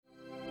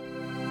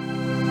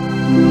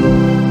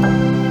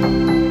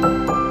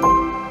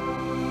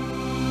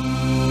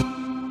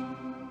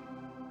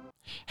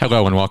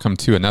Hello and welcome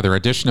to another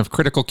edition of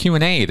Critical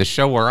Q&A, the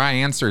show where I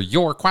answer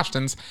your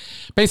questions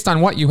based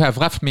on what you have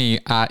left me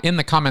in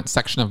the comments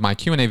section of my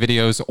Q&A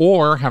videos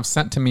or have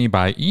sent to me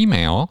by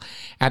email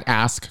at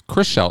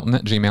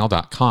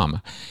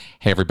askchrisshelton@gmail.com.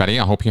 Hey everybody,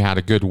 I hope you had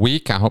a good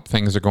week. I hope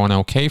things are going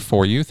okay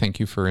for you.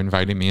 Thank you for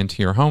inviting me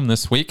into your home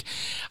this week.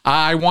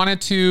 I wanted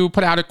to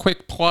put out a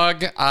quick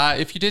plug.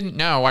 If you didn't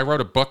know, I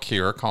wrote a book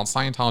here called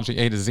Scientology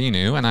A to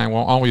Xenu, and I will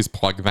always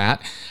plug that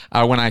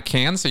when I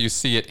can. So you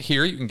see it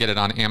here. You can get it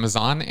on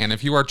Amazon. And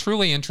if you are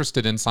truly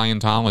interested in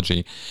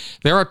Scientology,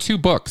 there are two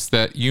books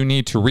that you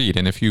need to read.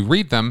 And if you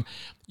read them,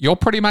 you'll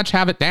pretty much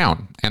have it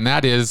down. And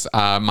that is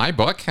my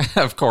book,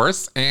 of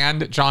course,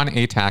 and Jon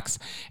Atack's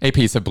A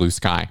Piece of Blue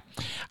Sky.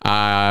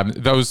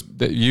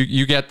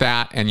 You get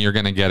that, and you're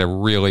going to get a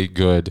really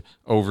good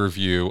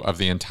overview of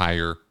the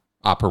entire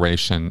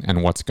operation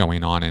and what's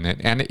going on in it,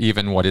 and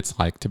even what it's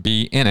like to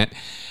be in it,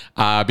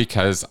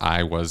 because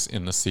I was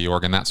in the Sea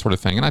Org and that sort of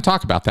thing. And I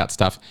talk about that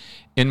stuff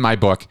in my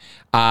book.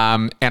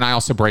 And I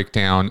also break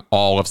down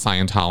all of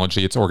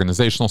Scientology, its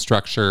organizational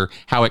structure,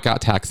 how it got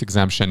tax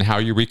exemption, how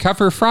you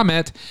recover from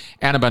it,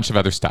 and a bunch of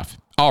other stuff.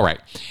 All right.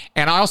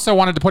 And I also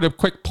wanted to put a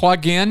quick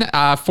plug in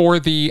for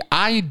the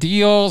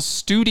Ideal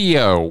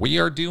Studio. We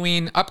are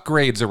doing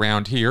upgrades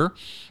around here.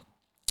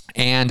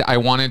 And I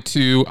wanted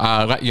to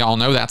let you all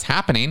know that's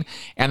happening,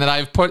 and that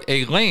I've put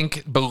a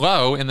link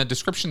below in the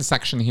description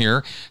section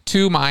here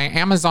to my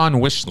Amazon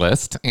wish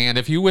list. And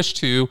if you wish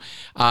to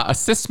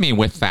assist me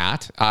with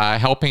that,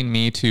 helping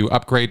me to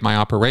upgrade my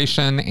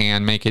operation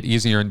and make it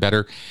easier and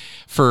better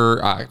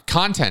for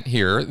content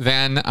here,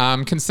 then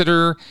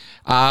consider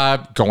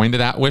going to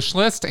that wish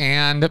list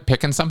and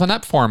picking something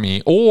up for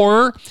me.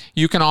 Or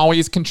you can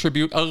always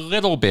contribute a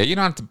little bit. You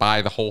don't have to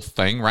buy the whole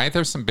thing, right?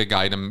 There's some big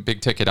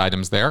ticket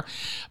items there,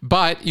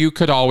 but you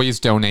could always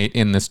donate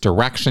in this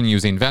direction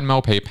using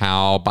Venmo,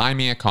 PayPal, Buy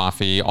Me a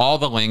Coffee, all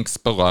the links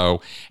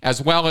below,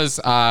 as well as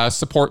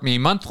support me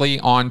monthly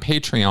on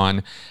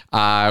Patreon,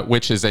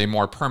 which is a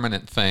more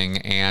permanent thing.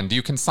 And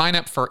you can sign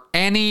up for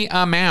any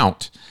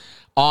amount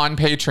on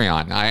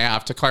Patreon. I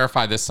have to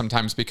clarify this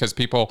sometimes because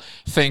people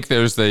think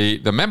there's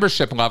the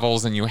membership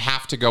levels and you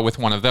have to go with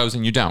one of those,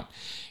 and you don't.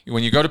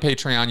 When you go to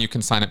Patreon, you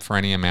can sign up for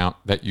any amount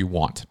that you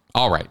want.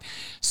 All right.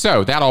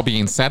 So that all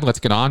being said, let's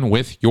get on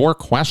with your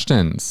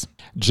questions.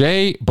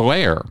 Jay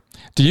Blair,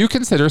 do you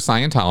consider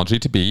Scientology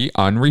to be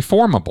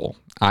unreformable,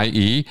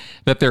 i.e.,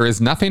 that there is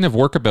nothing of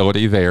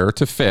workability there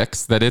to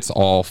fix, that it's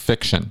all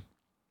fiction?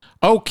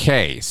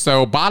 Okay,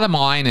 so bottom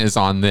line is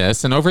on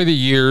this, and over the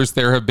years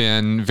there have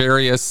been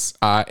various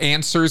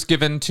answers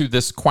given to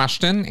this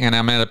question, and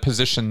I'm at a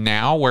position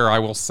now where I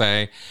will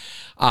say,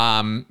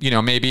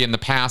 maybe in the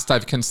past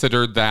I've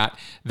considered that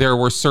there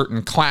were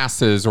certain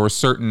classes or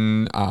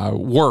certain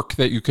work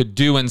that you could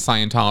do in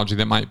Scientology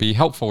that might be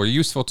helpful or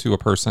useful to a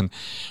person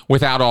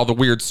without all the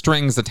weird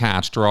strings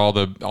attached or all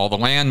the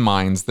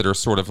landmines that are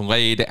sort of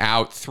laid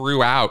out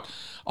throughout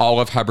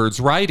all of Hubbard's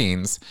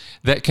writings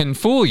that can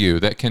fool you,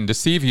 that can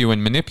deceive you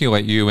and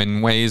manipulate you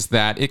in ways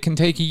that it can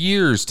take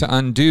years to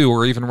undo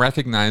or even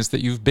recognize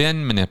that you've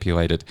been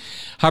manipulated.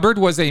 Hubbard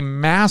was a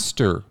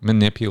master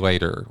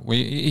manipulator.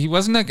 He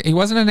wasn't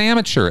an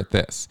amateur at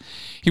this.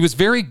 He was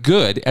very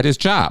good at his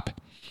job.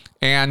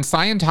 And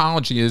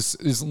Scientology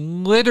is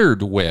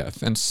littered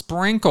with and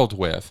sprinkled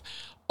with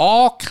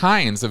all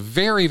kinds of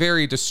very,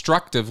 very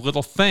destructive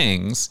little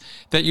things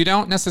that you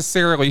don't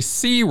necessarily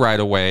see right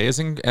away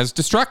as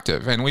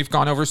destructive. And we've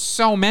gone over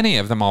so many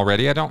of them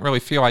already. I don't really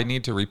feel I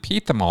need to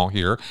repeat them all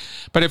here.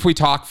 But if we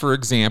talk, for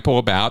example,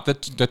 about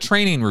the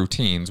training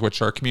routines,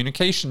 which are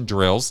communication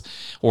drills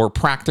or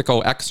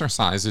practical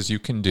exercises you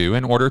can do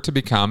in order to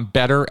become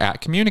better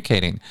at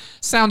communicating.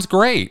 Sounds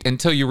great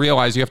until you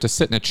realize you have to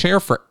sit in a chair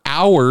for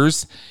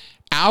hours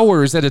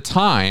at a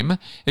time,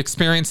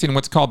 experiencing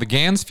what's called the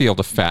Gansfield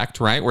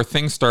effect, right? Where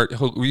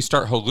we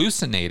start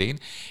hallucinating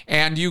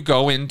and you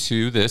go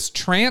into this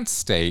trance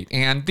state.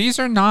 And these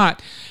are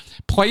not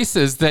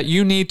places that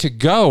you need to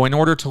go in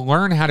order to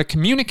learn how to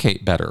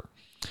communicate better.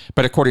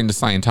 But according to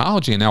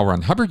Scientology and L.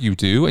 Ron Hubbard, you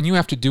do, and you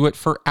have to do it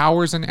for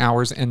hours and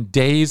hours and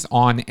days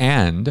on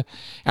end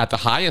at the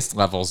highest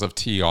levels of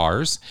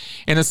TRs.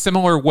 In a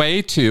similar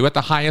way to, at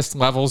the highest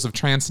levels of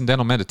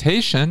transcendental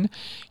meditation,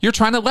 you're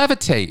trying to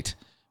levitate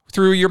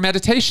through your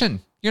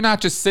meditation. You're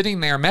not just sitting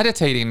there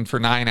meditating for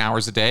 9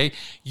 hours a day.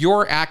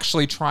 You're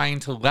actually trying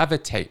to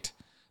levitate.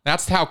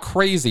 That's how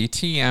crazy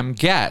TM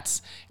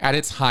gets at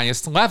its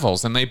highest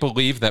levels. And they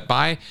believe that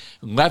by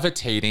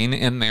levitating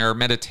in their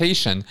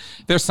meditation,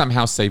 they're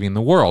somehow saving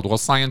the world. Well,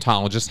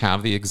 Scientologists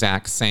have the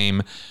exact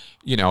same,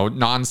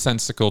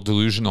 nonsensical,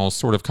 delusional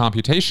sort of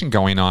computation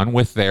going on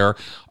with their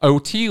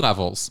OT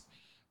levels,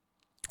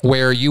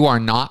 where you are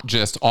not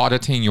just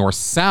auditing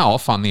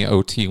yourself on the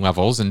OT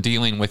levels and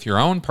dealing with your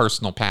own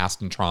personal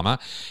past and trauma.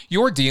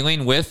 You're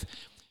dealing with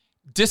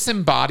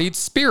disembodied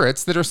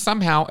spirits that are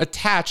somehow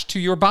attached to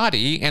your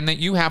body and that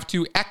you have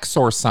to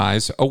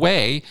exorcise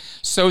away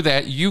so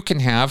that you can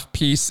have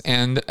peace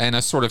and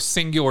a sort of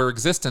singular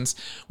existence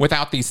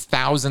without these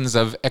thousands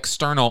of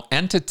external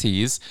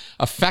entities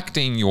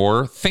affecting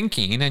your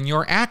thinking and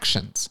your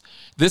actions.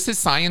 This is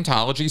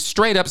Scientology,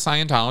 straight up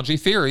Scientology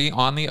theory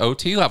on the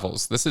OT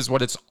levels. This is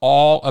what it's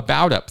all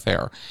about up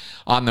there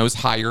on those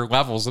higher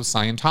levels of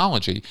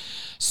Scientology.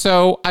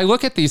 So I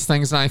look at these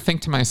things and I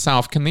think to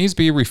myself, can these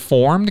be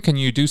reformed? Can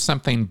you do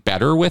something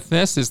better with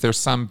this? Is there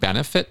some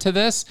benefit to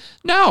this?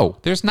 No,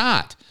 there's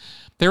not.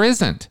 There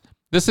isn't.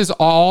 This is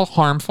all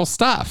harmful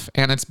stuff.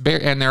 And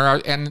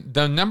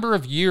the number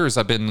of years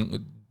I've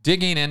been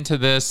digging into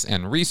this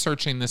and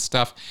researching this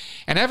stuff.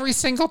 And every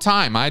single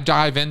time I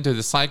dive into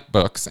the psych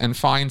books and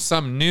find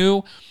some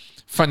new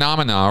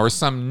phenomena or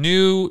some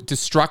new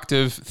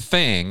destructive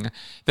thing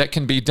that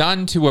can be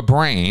done to a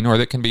brain or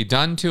that can be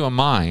done to a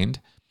mind,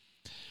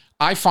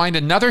 I find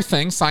another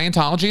thing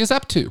Scientology is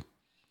up to.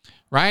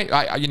 Right?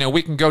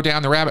 We can go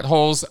down the rabbit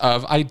holes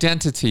of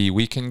identity.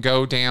 We can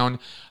go down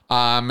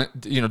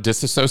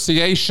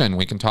disassociation.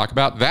 We can talk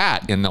about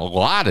that in a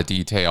lot of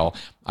detail.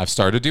 I've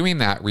started doing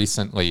that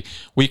recently.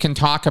 We can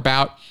talk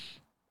about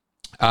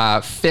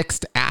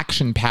fixed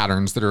action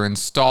patterns that are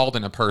installed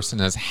in a person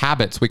as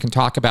habits. We can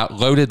talk about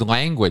loaded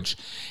language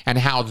and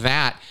how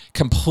that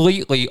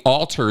completely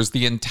alters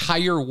the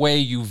entire way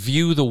you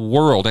view the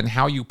world and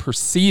how you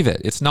perceive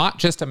it. It's not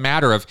just a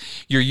matter of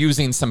you're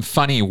using some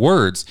funny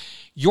words.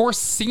 You're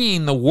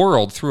seeing the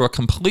world through a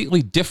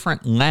completely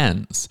different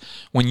lens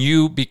when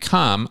you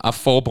become a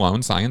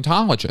full-blown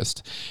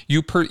Scientologist.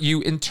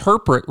 You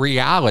interpret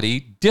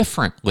reality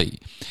differently.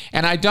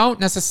 And I don't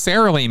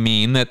necessarily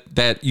mean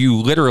that you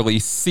literally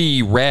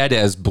see red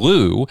as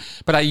blue,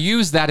 but I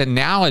use that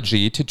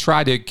analogy to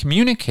try to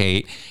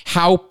communicate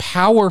how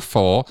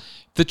powerful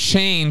the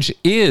change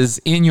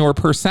is in your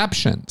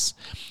perceptions.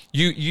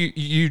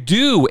 You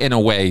do, in a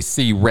way,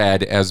 see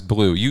red as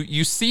blue.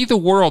 You see the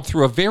world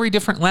through a very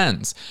different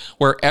lens,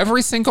 where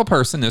every single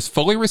person is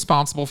fully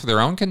responsible for their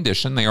own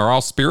condition. They are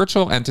all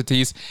spiritual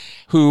entities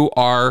who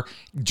are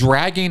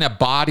dragging a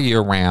body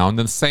around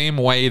the same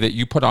way that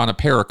you put on a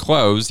pair of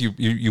clothes,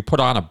 you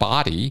put on a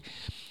body.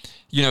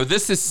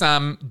 This is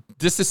some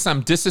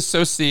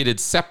disassociated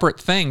separate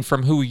thing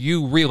from who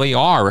you really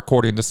are,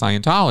 according to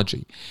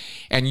Scientology.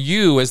 And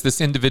you, as this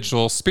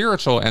individual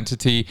spiritual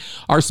entity,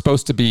 are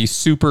supposed to be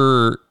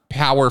super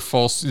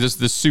powerful,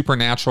 this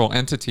supernatural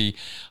entity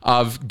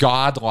of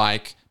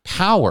godlike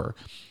power.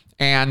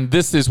 And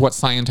this is what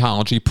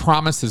Scientology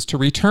promises to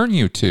return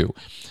you to.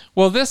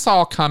 Well, this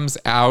all comes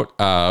out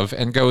of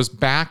and goes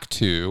back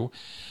to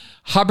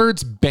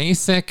Hubbard's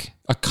basic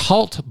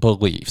occult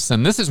beliefs.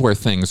 And this is where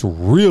things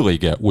really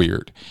get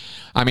weird.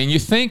 I mean, you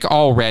think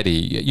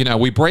already,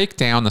 we break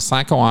down the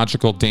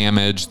psychological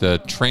damage, the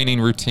training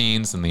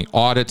routines, and the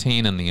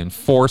auditing, and the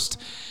enforced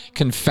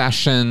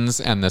confessions,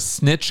 and the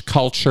snitch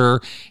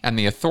culture, and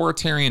the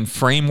authoritarian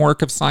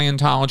framework of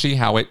Scientology,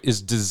 how it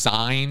is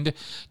designed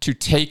to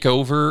take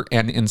over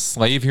and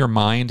enslave your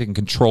mind and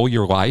control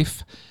your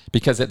life,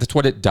 because that's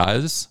what it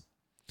does.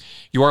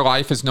 Your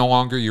life is no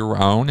longer your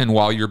own, and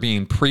while you're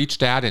being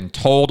preached at and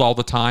told all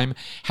the time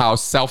how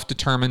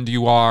self-determined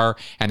you are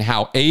and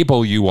how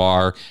able you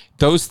are,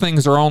 those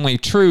things are only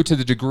true to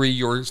the degree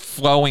you're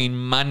flowing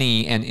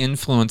money and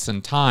influence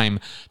and time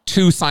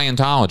to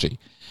Scientology.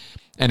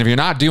 And if you're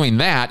not doing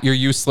that, you're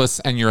useless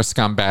and you're a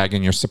scumbag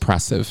and you're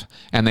suppressive.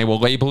 And they will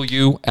label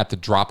you at the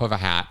drop of a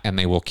hat, and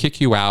they will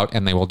kick you out,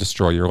 and they will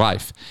destroy your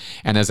life.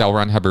 And as L.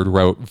 Ron Hubbard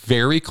wrote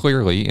very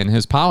clearly in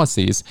his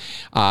policies,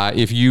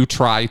 if you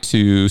try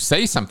to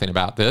say something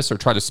about this or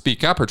try to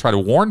speak up or try to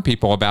warn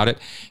people about it,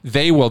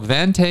 they will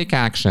then take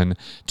action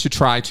to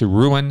try to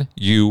ruin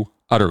you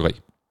utterly.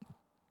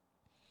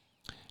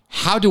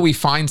 How do we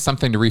find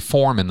something to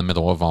reform in the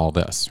middle of all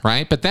this,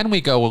 right? But then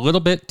we go a little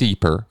bit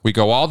deeper. We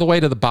go all the way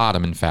to the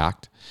bottom, in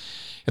fact,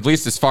 at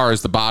least as far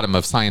as the bottom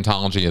of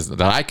Scientology is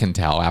that I can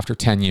tell after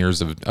 10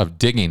 years of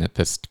digging at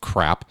this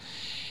crap.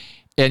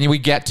 And we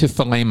get to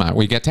Thelema,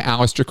 we get to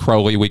Aleister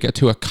Crowley, we get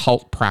to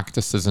occult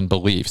practices and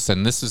beliefs,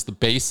 and this is the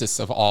basis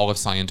of all of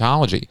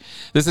Scientology.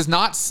 This is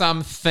not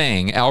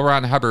something L.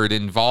 Ron Hubbard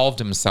involved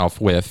himself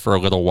with for a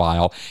little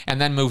while and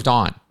then moved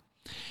on.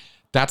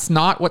 That's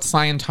not what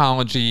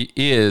Scientology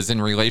is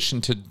in relation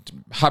to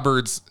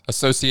Hubbard's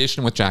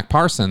association with Jack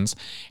Parsons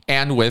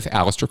and with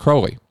Aleister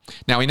Crowley.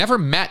 Now, he never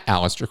met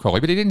Aleister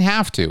Crowley, but he didn't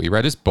have to. He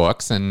read his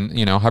books,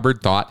 and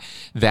Hubbard thought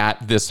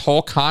that this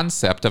whole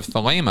concept of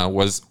Thelema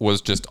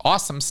was just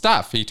awesome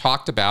stuff. He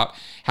talked about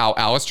how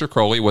Aleister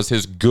Crowley was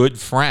his good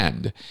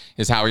friend,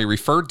 is how he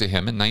referred to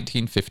him in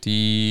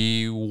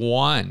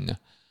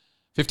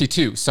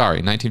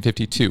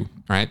 1952,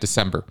 right,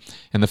 December,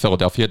 in the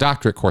Philadelphia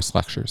Doctorate Course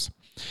Lectures.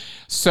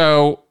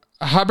 So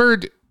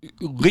Hubbard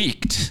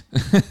leaked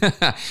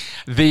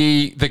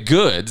the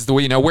goods,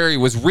 where he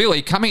was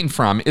really coming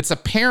from. It's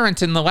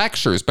apparent in the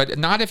lectures, but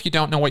not if you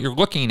don't know what you're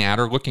looking at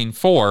or looking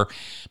for.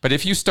 But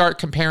if you start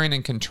comparing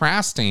and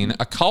contrasting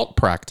occult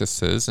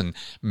practices and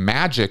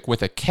magic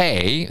with a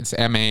K, it's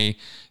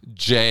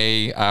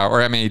M-A-J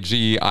or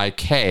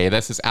M-A-G-I-K.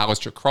 This is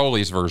Aleister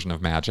Crowley's version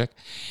of magic.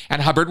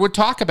 And Hubbard would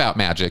talk about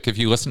magic. If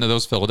you listen to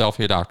those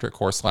Philadelphia Doctorate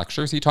Course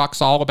lectures, he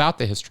talks all about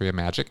the history of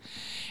magic.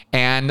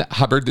 And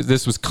Hubbard,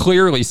 this was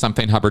clearly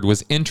something Hubbard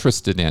was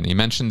interested in. He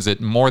mentions it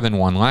in more than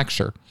one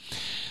lecture.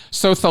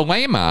 So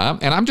Thelema,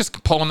 and I'm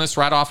just pulling this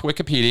right off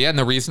Wikipedia, and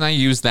the reason I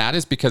use that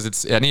is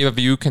because any of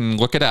you can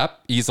look it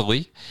up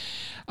easily.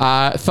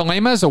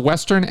 Thelema is a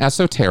Western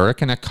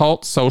esoteric and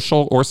occult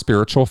social or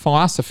spiritual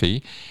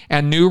philosophy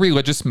and new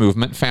religious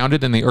movement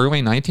founded in the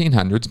early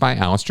 1900s by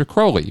Aleister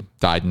Crowley,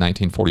 died in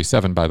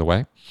 1947, by the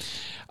way,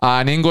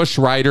 an English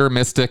writer,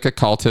 mystic,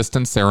 occultist,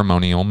 and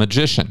ceremonial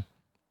magician.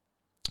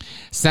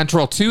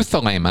 Central to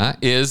Thelema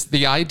is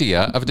the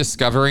idea of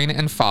discovering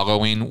and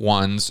following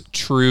one's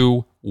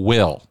true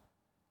will.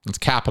 It's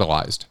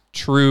capitalized,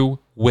 true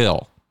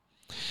will.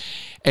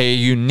 A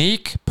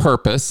unique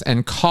purpose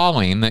and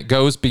calling that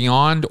goes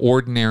beyond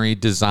ordinary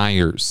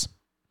desires.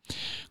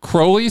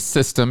 Crowley's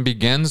system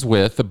begins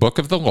with the Book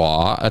of the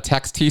Law, a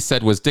text he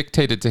said was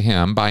dictated to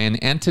him by an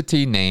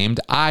entity named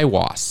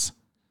Aiwass.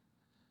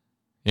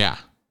 Yeah.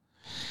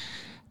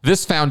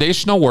 This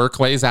foundational work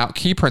lays out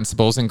key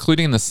principles,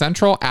 including the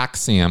central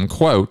axiom,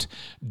 quote,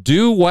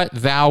 "Do what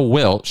thou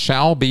wilt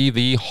shall be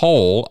the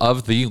whole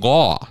of the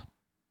law."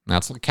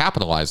 That's the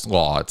capitalized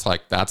law. It's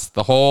like that's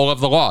the whole of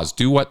the laws.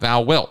 Do what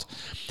thou wilt.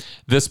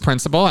 This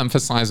principle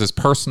emphasizes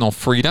personal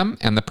freedom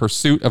and the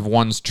pursuit of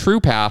one's true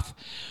path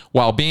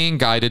while being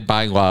guided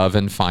by love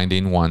and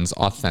finding one's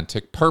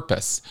authentic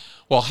purpose.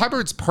 Well,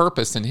 Hubbard's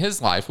purpose in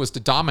his life was to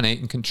dominate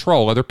and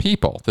control other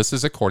people. This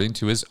is according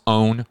to his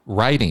own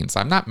writings.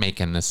 I'm not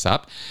making this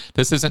up.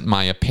 This isn't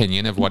my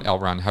opinion of what L.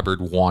 Ron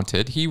Hubbard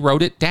wanted. He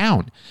wrote it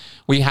down.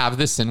 We have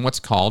this in what's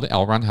called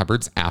L. Ron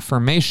Hubbard's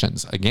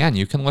Affirmations. Again,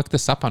 you can look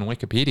this up on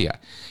Wikipedia.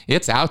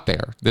 It's out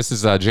there. This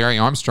is Jerry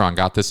Armstrong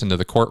got this into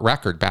the court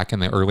record back in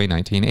the early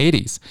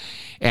 1980s.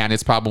 And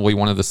it's probably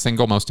one of the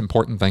single most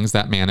important things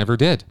that man ever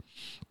did,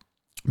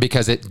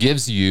 because it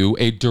gives you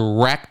a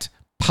direct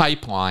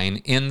pipeline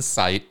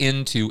insight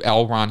into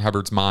L. Ron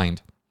Hubbard's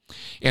mind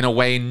in a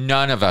way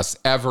none of us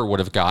ever would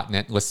have gotten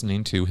it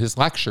listening to his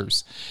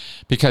lectures.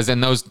 Because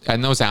in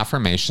those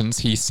affirmations,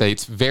 he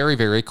states very,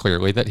 very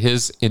clearly that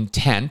his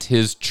intent,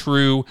 his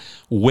true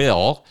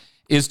will,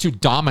 is to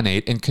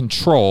dominate and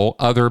control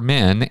other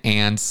men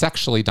and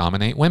sexually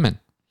dominate women.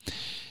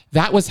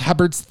 That was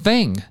Hubbard's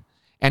thing.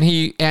 And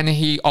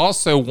he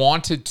also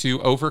wanted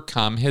to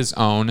overcome his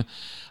own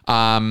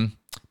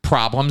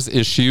problems,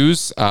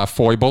 issues,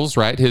 foibles,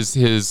 right?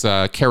 His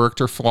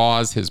character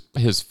flaws,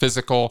 his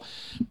physical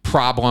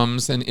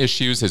problems and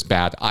issues, his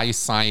bad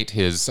eyesight,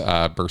 his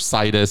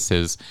bursitis,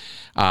 his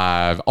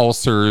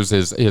ulcers,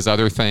 his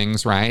other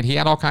things, right? He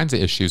had all kinds of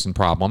issues and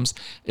problems.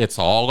 It's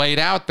all laid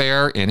out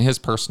there in his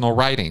personal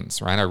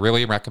writings, right? I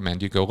really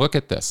recommend you go look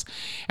at this.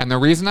 And the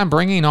reason I'm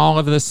bringing all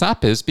of this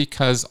up is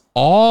because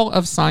all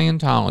of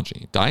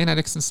Scientology,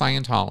 Dianetics and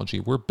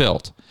Scientology, were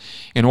built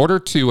in order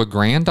to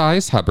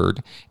aggrandize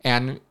Hubbard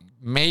and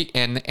make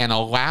and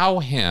allow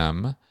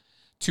him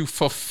to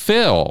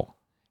fulfill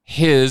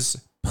his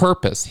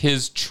purpose,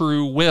 his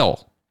true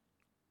will.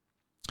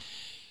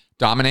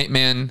 Dominate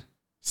men,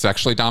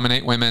 sexually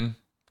dominate women,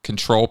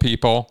 control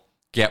people,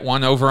 get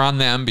one over on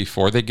them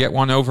before they get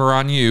one over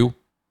on you.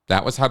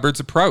 That was Hubbard's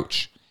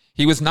approach.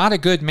 He was not a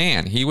good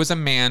man. He was a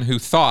man who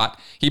thought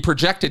he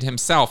projected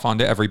himself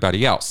onto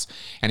everybody else.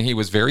 And he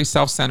was very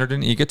self-centered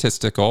and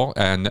egotistical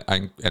and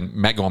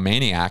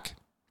megalomaniac,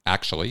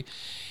 actually,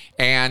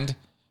 and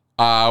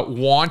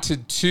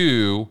wanted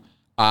to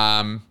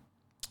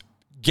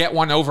get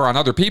one over on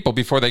other people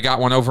before they got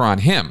one over on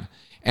him.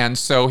 And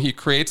so he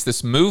creates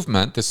this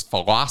movement, this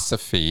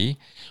philosophy,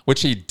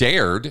 which he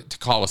dared to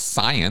call a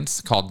science,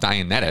 called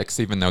Dianetics,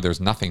 even though there's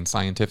nothing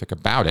scientific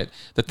about it.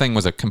 The thing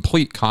was a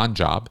complete con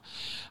job,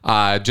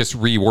 just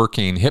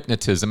reworking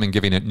hypnotism and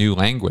giving it new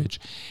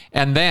language.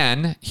 And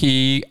then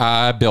he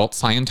built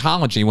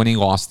Scientology when he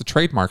lost the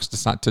trademarks to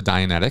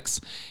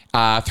Dianetics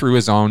through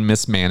his own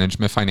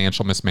mismanagement,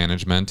 financial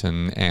mismanagement,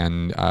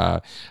 and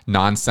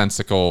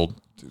nonsensical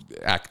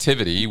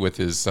activity with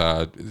his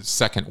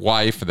second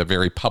wife, the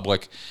very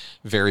public,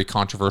 very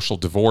controversial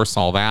divorce,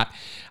 all that.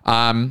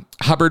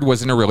 Hubbard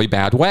was in a really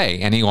bad way,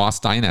 and he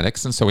lost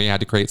Dianetics, and so he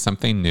had to create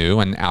something new,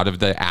 and out of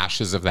the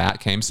ashes of that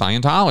came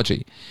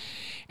Scientology.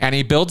 And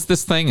he builds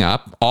this thing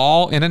up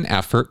all in an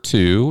effort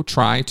to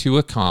try to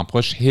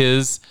accomplish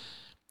his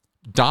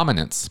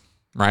dominance,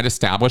 right?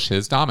 Establish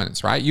his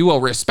dominance, right? You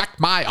will respect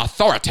my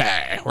authority,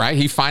 right?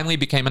 He finally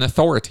became an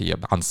authority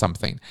on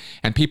something,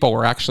 and people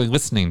were actually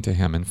listening to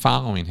him and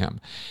following him.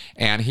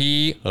 And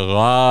he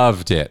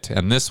loved it.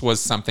 And this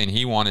was something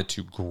he wanted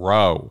to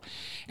grow.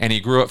 And he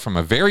grew it from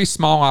a very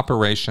small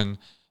operation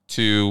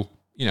to,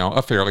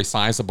 a fairly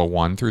sizable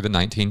one through the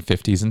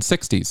 1950s and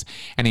 60s.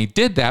 And he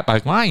did that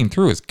by lying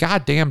through his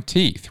goddamn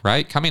teeth,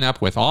 right? Coming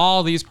up with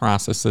all these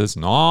processes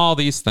and all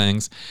these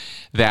things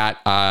that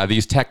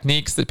these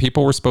techniques that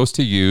people were supposed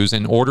to use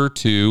in order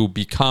to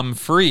become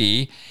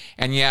free.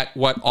 And yet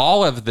what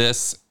all of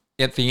this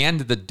at the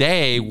end of the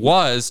day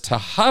was to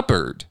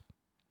Hubbard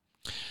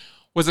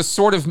was a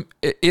sort of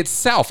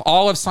itself,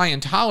 all of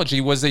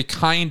Scientology was a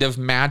kind of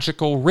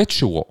magical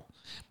ritual.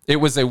 It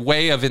was a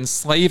way of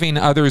enslaving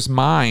others'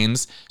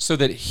 minds so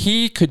that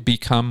he could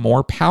become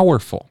more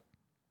powerful.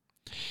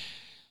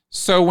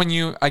 So when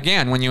you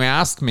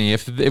ask me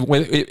if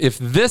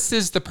this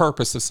is the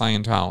purpose of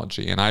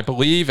Scientology, and I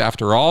believe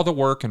after all the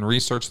work and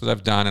research that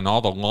I've done and all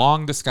the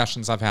long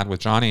discussions I've had with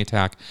Jon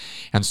Atack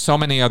and so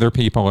many other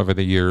people over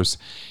the years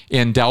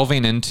in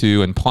delving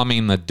into and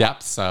plumbing the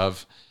depths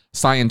of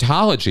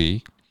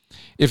Scientology,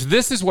 if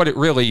this is what it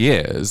really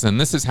is,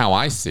 and this is how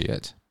I see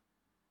it,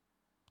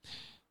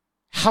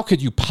 how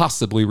could you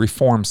possibly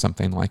reform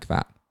something like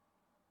that?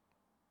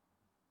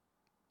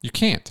 You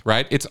can't,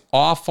 right? It's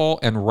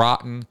awful and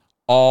rotten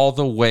all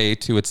the way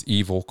to its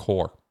evil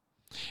core.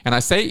 And I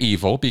say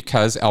evil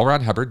because L.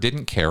 Ron Hubbard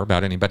didn't care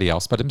about anybody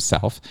else but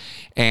himself.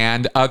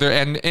 And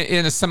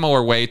in a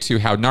similar way to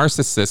how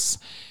narcissists,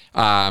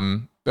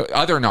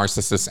 other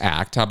narcissists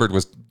act, Hubbard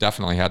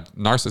definitely had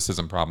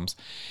narcissism problems.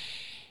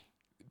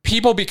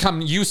 People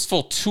become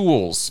useful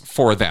tools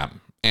for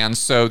them. And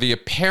so the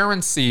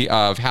apparency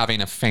of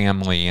having a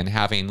family and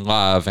having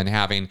love and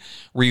having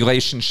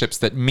relationships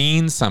that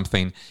mean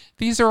something,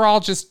 these are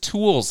all just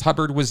tools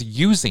Hubbard was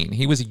using.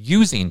 He was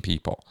using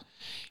people.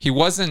 He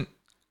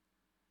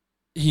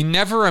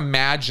never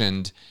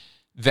imagined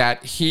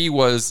that he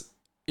was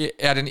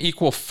at an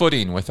equal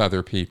footing with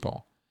other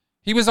people.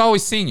 He was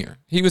always senior.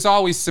 He was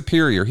always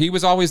superior. He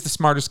was always the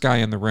smartest guy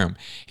in the room.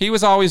 He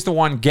was always the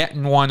one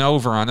getting one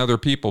over on other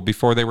people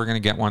before they were going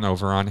to get one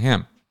over on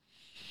him.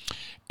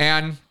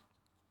 And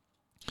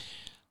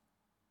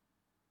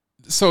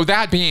so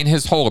that being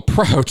his whole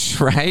approach,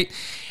 right?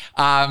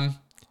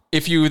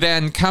 If you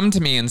then come to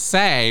me and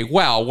say,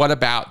 well, what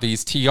about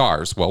these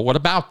TRs? Well, what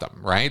about them,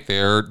 right?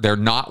 They're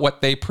not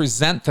what they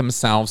present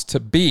themselves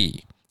to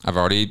be. I've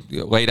already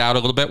laid out a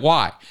little bit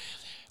why.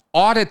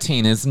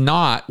 Auditing is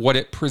not what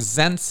it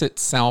presents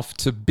itself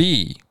to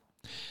be.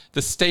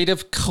 The state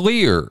of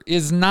clear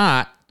is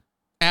not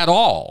at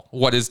all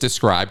what is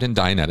described in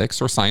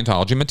Dianetics or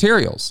Scientology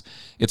materials.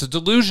 It's a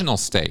delusional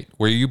state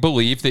where you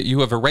believe that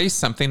you have erased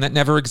something that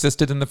never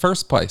existed in the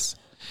first place.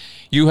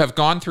 You have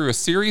gone through a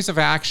series of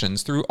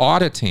actions through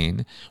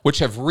auditing which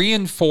have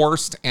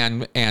reinforced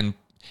and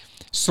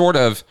sort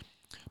of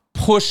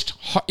pushed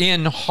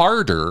in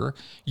harder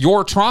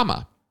your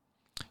trauma.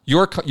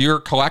 Your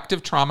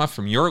collective trauma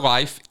from your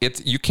life,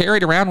 you carry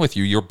it around with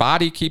you. Your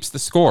body keeps the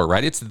score,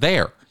 right? It's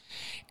there.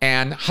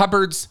 And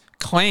Hubbard's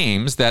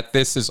claims that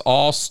this is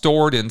all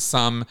stored in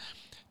some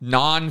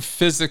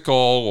non-physical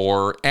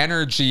or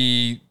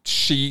energy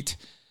sheet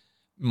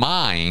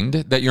mind,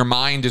 that your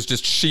mind is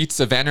just sheets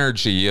of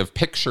energy of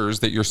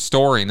pictures that you're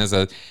storing as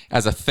a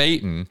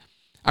thetan.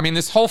 I mean,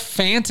 this whole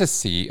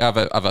fantasy of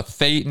a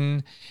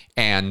thetan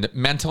and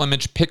mental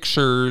image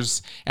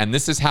pictures, and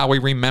this is how we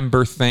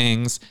remember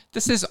things.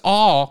 This is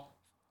all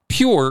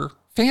pure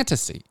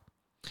fantasy.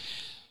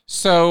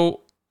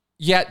 So,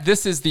 yet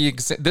this is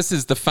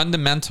the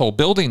fundamental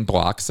building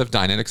blocks of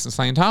Dianetics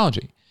and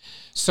Scientology.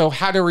 So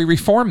how do we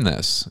reform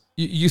this?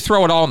 You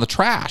throw it all in the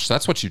trash.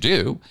 That's what you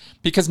do,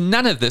 because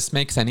none of this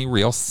makes any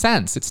real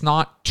sense. It's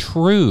not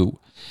true.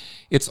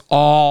 It's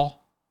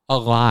all a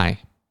lie.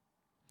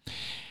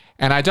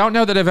 And I don't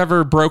know that I've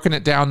ever broken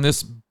it down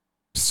this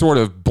sort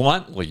of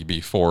bluntly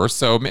before,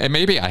 so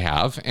maybe I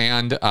have,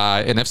 and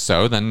if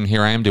so, then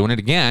here I am doing it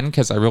again,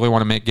 because I really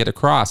want to get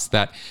across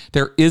that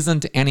there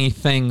isn't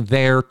anything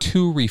there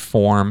to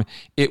reform.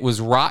 It was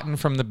rotten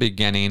from the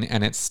beginning,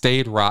 and it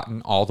stayed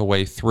rotten all the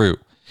way through.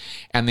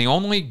 And the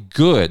only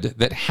good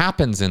that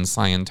happens in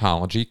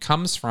Scientology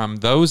comes from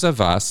those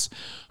of us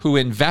who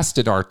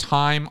invested our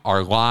time,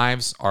 our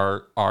lives,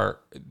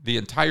 the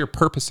entire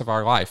purpose of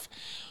our life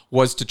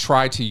was to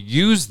try to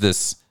use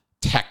this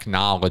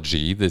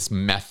technology, this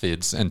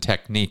methods and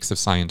techniques of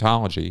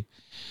Scientology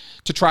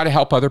to try to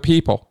help other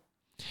people.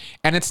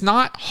 And it's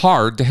not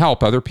hard to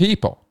help other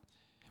people.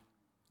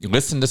 You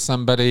listen to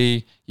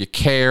somebody, you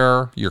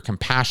care, you're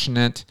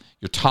compassionate,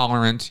 you're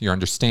tolerant, you're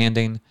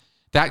understanding.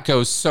 That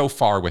goes so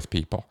far with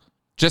people.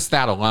 Just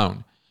that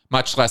alone,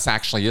 much less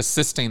actually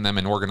assisting them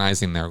in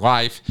organizing their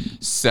life,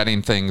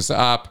 setting things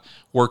up,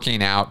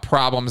 working out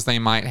problems they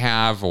might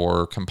have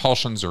or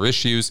compulsions or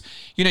issues.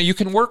 You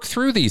can work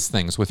through these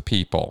things with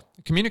people.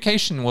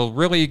 Communication will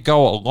really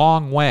go a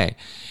long way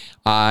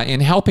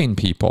in helping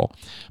people,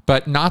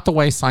 but not the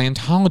way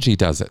Scientology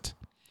does it.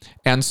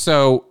 And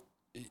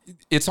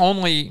it's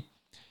only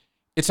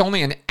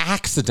an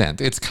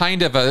accident. It's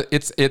kind of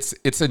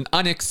it's an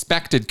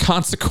unexpected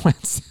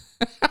consequence.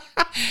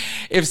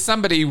 If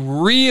somebody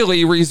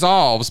really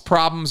resolves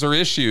problems or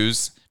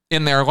issues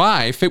in their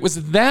life, it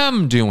was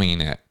them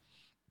doing it,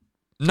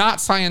 not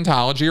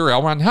Scientology or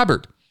L. Ron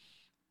Hubbard.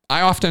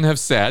 I often have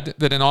said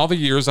that in all the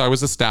years I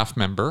was a staff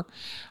member,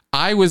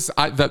 I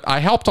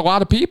helped a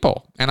lot of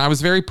people, and I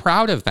was very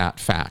proud of that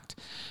fact.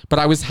 But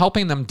I was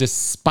helping them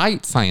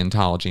despite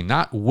Scientology,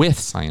 not with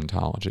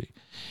Scientology.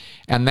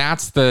 And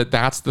that's the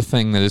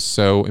thing that is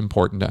so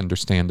important to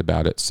understand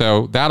about it.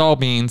 So that all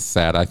being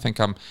said, I think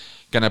I'm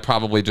going to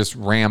probably just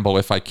ramble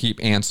if I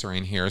keep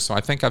answering here. So I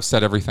think I've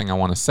said everything I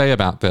want to say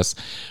about this.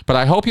 But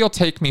I hope you'll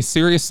take me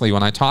seriously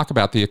when I talk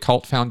about the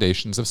occult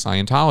foundations of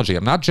Scientology.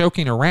 I'm not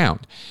joking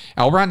around.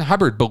 L. Ron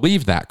Hubbard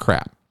believed that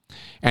crap.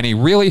 And he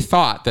really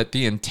thought that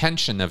the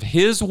intention of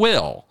his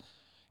will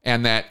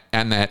and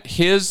that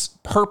his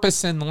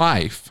purpose in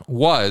life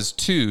was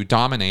to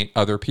dominate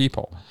other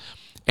people.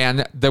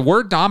 And the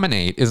word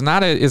dominate is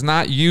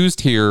not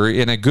used here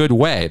in a good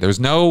way. There's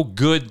no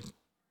good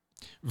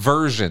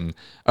version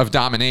of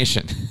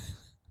domination.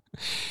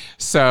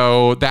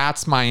 So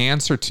that's my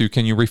answer to,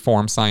 can you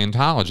reform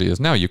Scientology? Is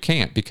no, you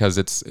can't, because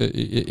it's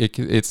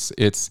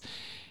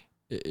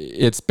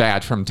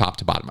bad from top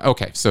to bottom.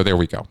 Okay, so there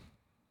we go.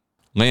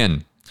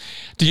 Lynn,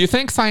 do you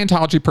think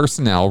Scientology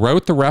personnel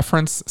wrote the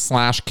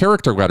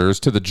reference/character letters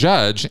to the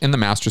judge in the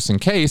Masterson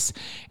case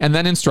and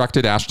then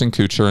instructed Ashton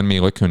Kutcher and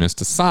Mila Kunis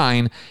to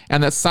sign,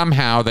 and that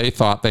somehow they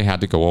thought they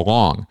had to go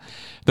along?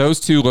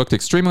 Those two looked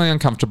extremely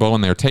uncomfortable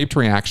in their taped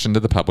reaction to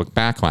the public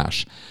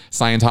backlash.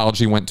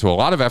 Scientology went to a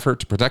lot of effort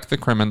to protect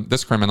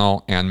this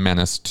criminal and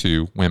menace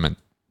to women.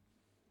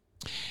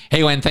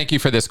 Hey, Lynn, thank you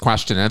for this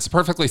question. And it's a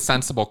perfectly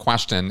sensible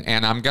question,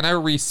 and I'm going to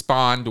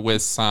respond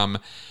with some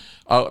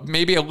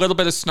maybe a little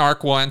bit of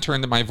snark will enter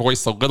into my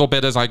voice a little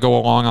bit as I go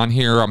along on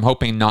here. I'm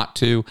hoping not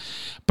to.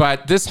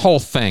 But this whole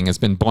thing has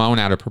been blown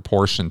out of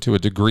proportion to a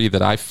degree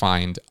that I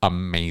find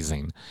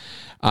amazing.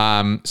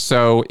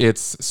 So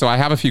I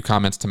have a few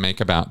comments to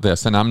make about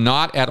this. And I'm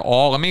not at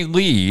all, let me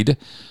lead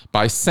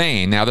by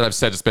saying, now that I've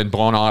said it's been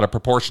blown out of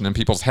proportion and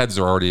people's heads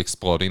are already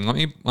exploding, let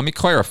me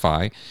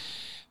clarify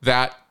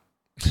that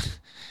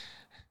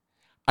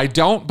I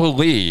don't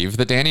believe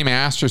that Danny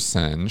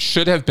Masterson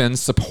should have been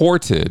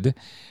supported,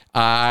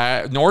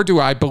 nor do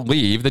I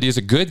believe that he's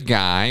a good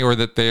guy or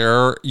that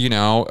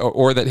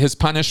or that his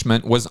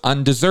punishment was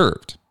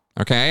undeserved.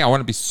 Okay, I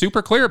want to be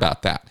super clear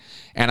about that.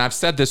 And I've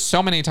said this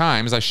so many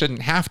times, I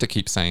shouldn't have to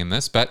keep saying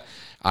this, but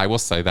I will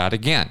say that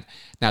again.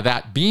 Now,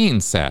 that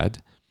being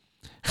said,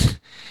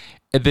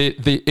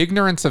 the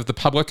ignorance of the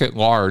public at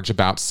large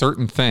about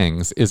certain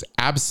things is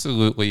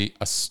absolutely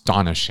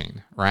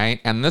astonishing,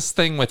 right? And this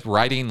thing with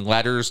writing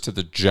letters to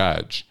the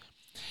judge,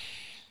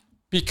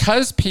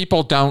 because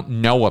people don't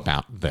know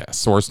about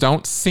this or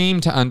don't seem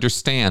to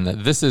understand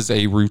that this is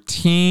a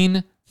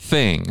routine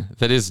thing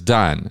that is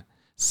done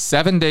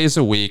 7 days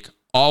a week,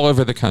 all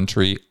over the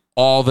country,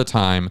 all the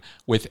time,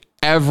 with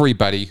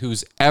everybody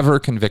who's ever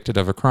convicted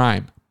of a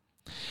crime.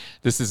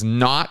 This is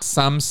not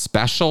some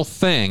special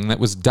thing that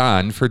was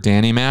done for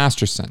Danny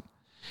Masterson.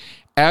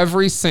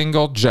 Every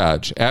single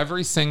judge,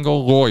 every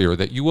single lawyer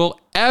that you will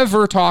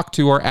ever talk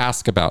to or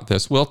ask about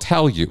this will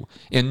tell you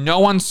in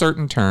no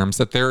uncertain terms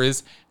that there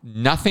is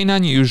nothing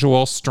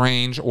unusual,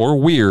 strange, or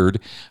weird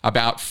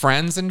about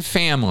friends and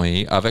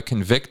family of a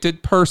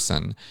convicted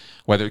person,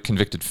 whether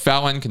convicted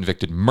felon,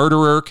 convicted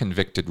murderer,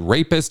 convicted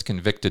rapist,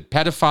 convicted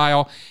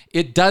pedophile.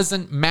 It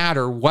doesn't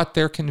matter what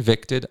they're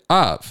convicted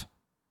of.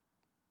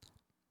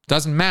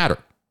 Doesn't matter.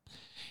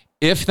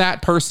 If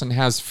that person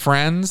has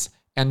friends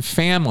and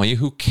family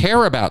who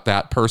care about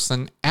that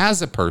person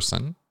as a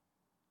person,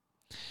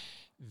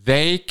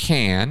 they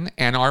can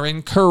and are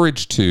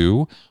encouraged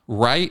to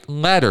write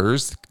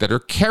letters that are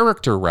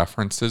character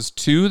references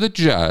to the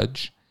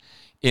judge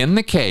in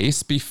the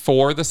case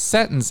before the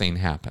sentencing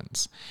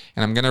happens.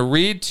 And I'm going to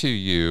read to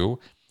you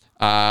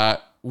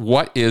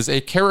what is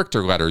a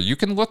character letter. You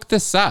can look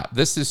this up.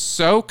 This is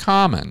so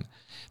common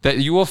that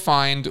you will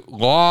find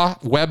law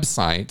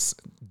websites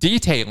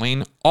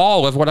detailing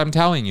all of what I'm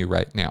telling you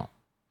right now.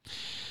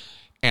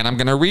 And I'm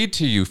going to read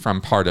to you from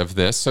part of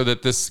this so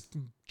that this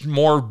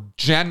more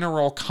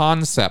general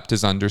concept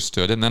is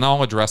understood, and then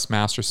I'll address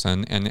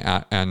Masterson and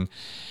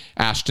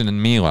Ashton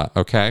and Mila,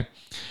 okay?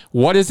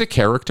 What is a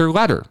character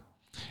letter?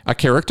 A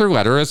character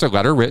letter is a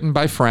letter written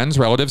by friends,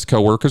 relatives,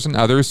 coworkers, and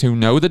others who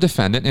know the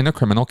defendant in a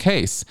criminal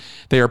case.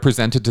 They are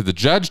presented to the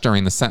judge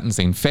during the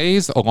sentencing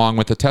phase, along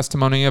with the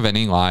testimony of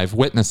any live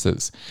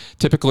witnesses.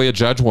 Typically, a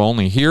judge will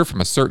only hear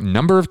from a certain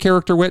number of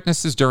character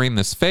witnesses during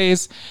this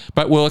phase,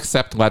 but will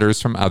accept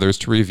letters from others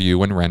to review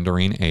when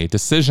rendering a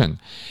decision.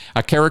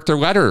 A character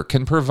letter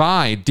can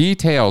provide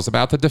details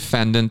about the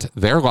defendant,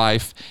 their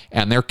life,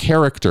 and their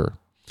character.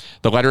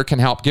 The letter can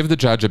help give the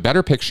judge a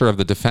better picture of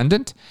the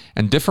defendant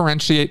and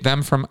differentiate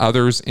them from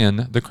others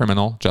in the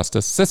criminal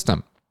justice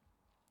system.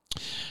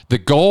 The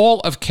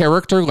goal of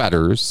character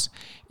letters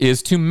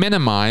is to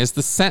minimize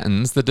the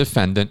sentence the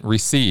defendant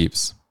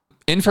receives.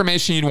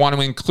 Information you'd want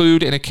to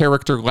include in a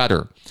character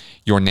letter: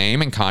 your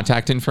name and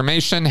contact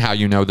information, how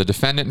you know the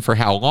defendant and for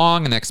how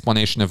long, an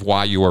explanation of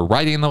why you are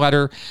writing the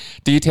letter,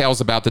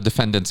 details about the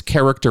defendant's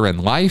character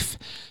and life,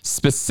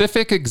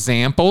 specific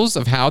examples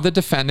of how the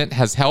defendant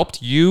has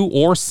helped you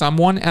or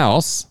someone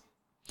else.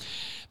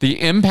 The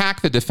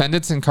impact the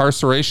defendant's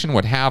incarceration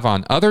would have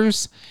on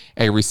others,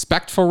 a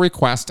respectful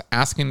request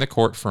asking the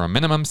court for a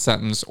minimum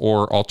sentence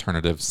or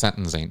alternative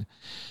sentencing.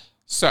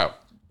 So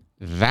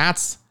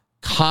that's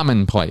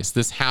commonplace.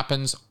 This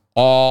happens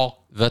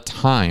all the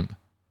time.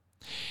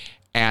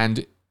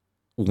 And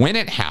when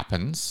it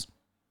happens,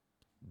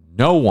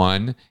 no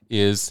one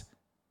is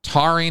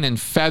tarring and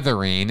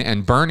feathering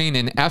and burning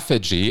in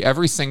effigy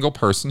every single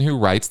person who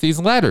writes these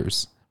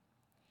letters,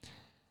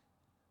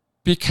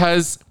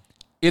 because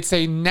it's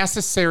a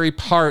necessary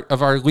part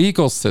of our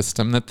legal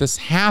system that this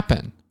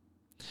happen.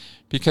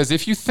 Because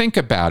if you think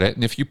about it,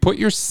 and if you put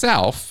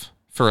yourself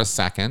for a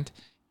second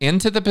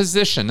into the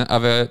position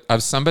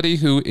of somebody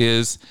who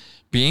is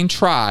being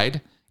tried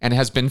and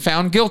has been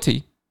found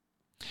guilty,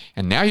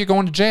 and now you're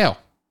going to jail.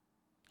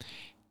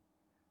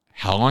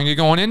 How long you're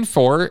going in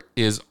for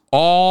is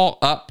all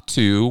up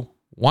to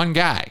one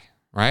guy,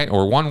 right?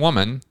 Or one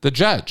woman, the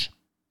judge.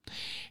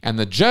 And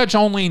the judge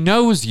only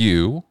knows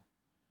you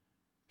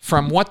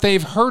from what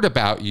they've heard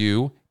about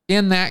you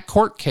in that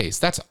court case.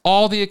 That's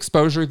all the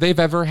exposure they've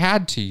ever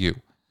had to you.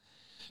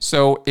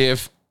 So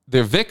if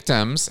the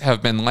victims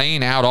have been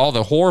laying out all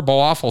the horrible,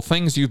 awful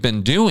things you've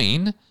been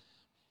doing,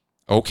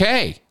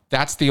 okay,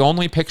 that's the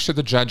only picture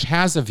the judge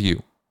has of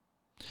you.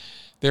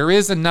 There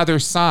is another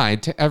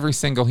side to every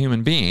single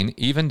human being,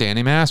 even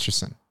Danny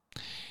Masterson.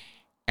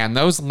 And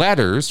those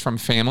letters from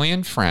family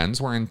and friends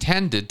were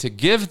intended to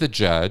give the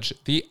judge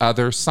the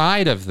other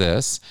side of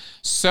this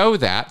so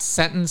that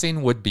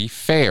sentencing would be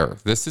fair.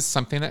 This is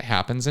something that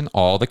happens in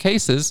all the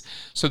cases,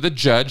 so the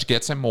judge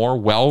gets a more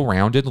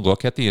well-rounded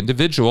look at the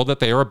individual that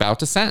they are about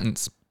to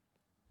sentence.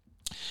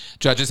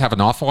 Judges have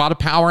an awful lot of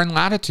power and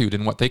latitude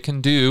in what they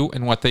can do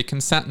and what they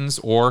can sentence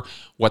or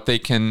what they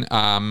can,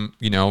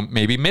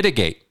 maybe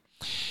mitigate.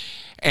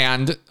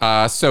 And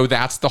so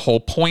that's the whole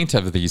point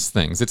of these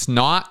things. It's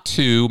not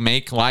to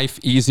make life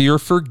easier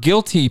for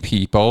guilty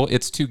people.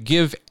 It's to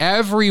give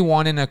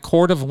everyone in a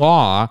court of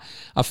law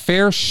a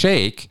fair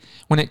shake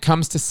when it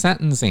comes to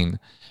sentencing.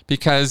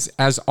 Because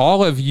as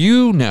all of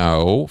you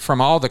know from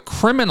all the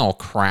criminal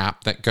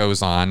crap that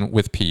goes on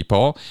with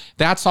people,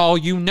 that's all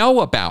you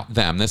know about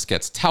them. This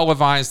gets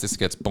televised, this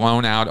gets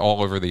blown out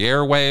all over the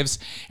airwaves,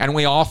 and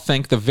we all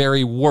think the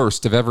very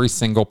worst of every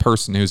single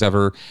person who's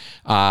ever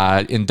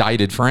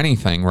indicted for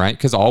anything, right?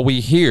 Because all we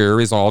hear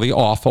is all the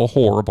awful,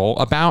 horrible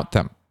about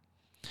them.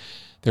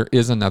 There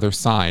is another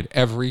side.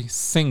 Every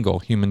single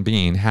human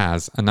being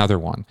has another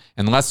one,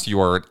 unless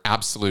you're an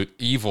absolute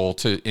evil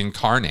to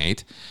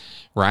incarnate,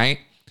 right?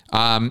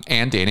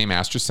 And Danny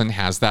Masterson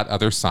has that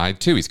other side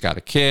too. He's got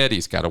a kid,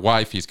 he's got a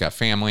wife, he's got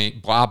family,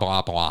 blah,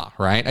 blah, blah,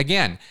 right?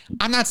 Again,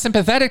 I'm not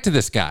sympathetic to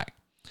this guy.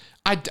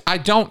 I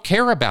don't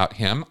care about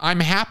him.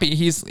 I'm happy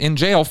he's in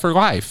jail for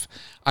life.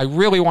 I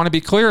really want to be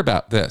clear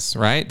about this,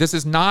 right? This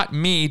is not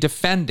me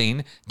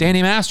defending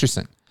Danny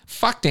Masterson.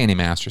 Fuck Danny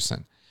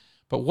Masterson.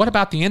 But what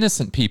about the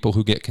innocent people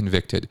who get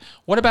convicted?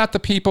 What about the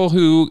people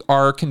who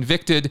are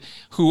convicted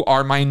who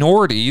are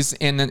minorities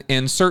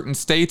in certain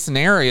states and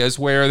areas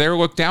where they're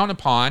looked down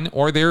upon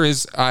or there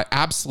is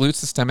absolute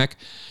systemic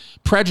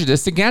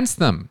prejudice against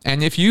them?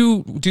 And if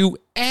you do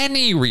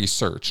any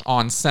research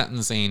on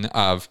sentencing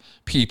of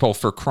people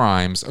for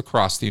crimes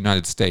across the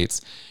United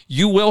States,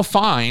 you will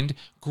find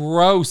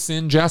gross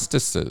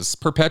injustices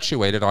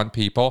perpetuated on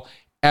people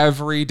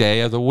every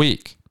day of the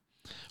week.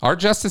 Our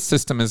justice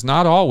system is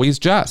not always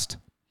just.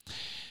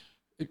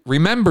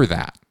 Remember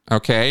that,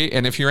 okay?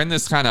 And if you're in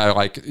this kind of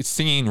like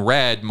seeing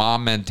red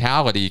mom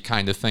mentality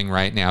kind of thing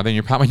right now, then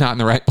you're probably not in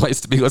the right place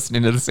to be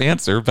listening to this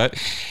answer.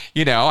 But,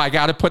 I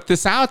got to put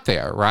this out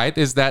there, right?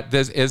 Is that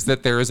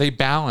there is a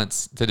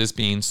balance that is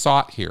being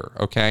sought here,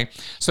 okay?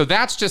 So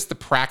that's just the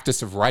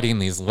practice of writing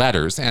these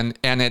letters. And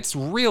it's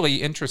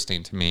really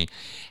interesting to me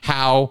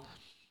how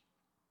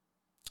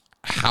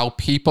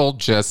people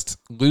just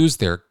lose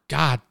their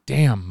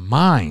goddamn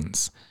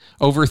minds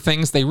over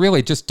things they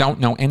really just don't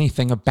know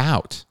anything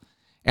about.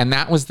 And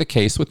that was the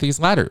case with these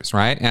letters,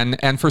 right?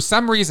 And for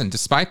some reason,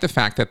 despite the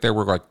fact that there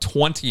were like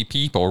 20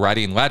 people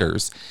writing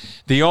letters,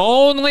 the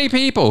only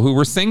people who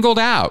were singled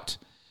out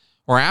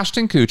were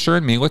Ashton Kutcher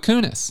and Mila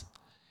Kunis.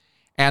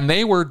 And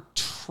they were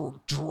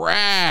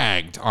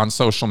dragged on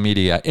social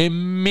media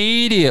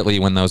immediately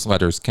when those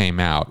letters came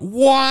out.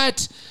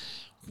 What?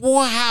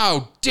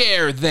 How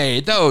dare they?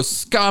 Those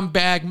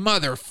scumbag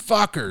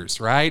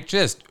motherfuckers, right?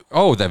 Just,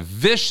 the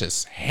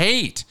vicious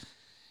hate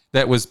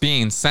that was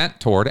being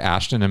sent toward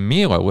Ashton and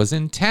Mila was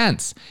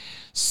intense.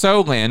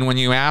 So, Lynn, when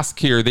you ask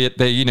here that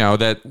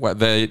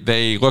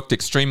they looked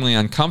extremely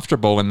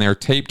uncomfortable in their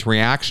taped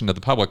reaction to the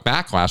public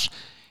backlash,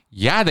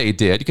 yeah, they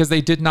did, because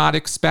they did not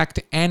expect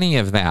any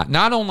of that.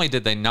 Not only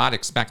did they not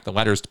expect the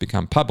letters to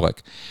become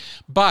public,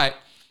 but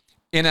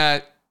in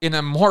a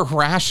more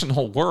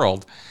rational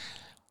world,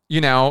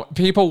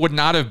 people would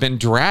not have been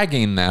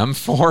dragging them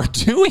for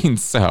doing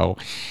so.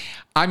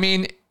 I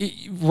mean,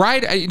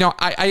 right?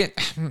 I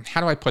how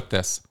do I put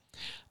this?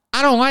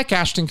 I don't like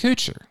Ashton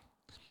Kutcher.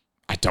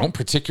 I don't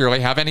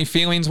particularly have any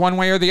feelings one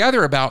way or the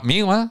other about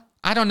Mila.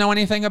 I don't know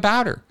anything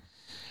about her.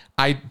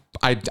 I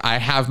I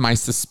have my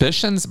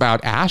suspicions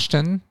about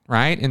Ashton,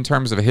 right, in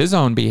terms of his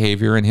own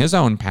behavior and his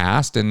own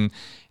past. And,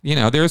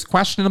 there's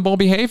questionable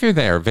behavior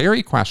there,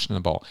 very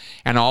questionable.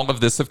 And all of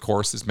this, of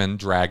course, has been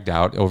dragged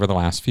out over the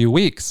last few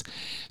weeks.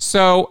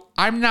 So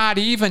I'm not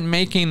even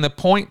making the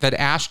point that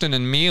Ashton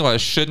and Mila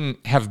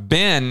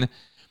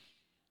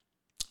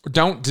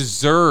don't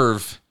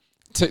deserve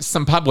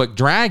some public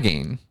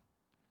dragging.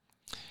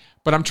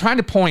 But I'm trying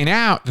to point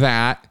out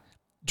that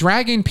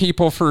dragging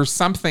people for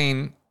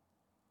something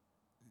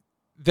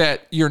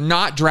that you're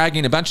not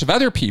dragging a bunch of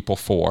other people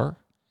for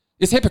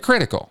is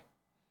hypocritical.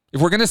 If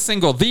we're going to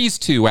single these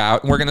two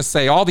out and we're going to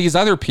say all these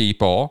other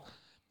people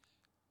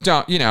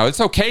don't,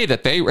 it's okay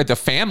that the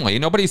family,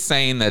 nobody's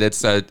saying that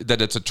it's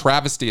a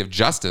travesty of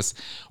justice,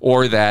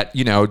 or that,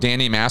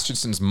 Danny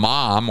Masterson's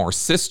mom or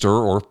sister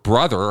or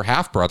brother or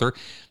half brother,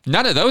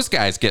 none of those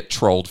guys get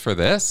trolled for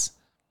this.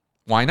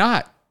 Why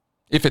not?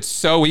 If it's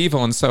so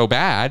evil and so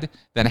bad,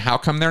 then how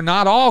come they're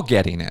not all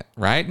getting it,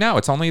 right? No,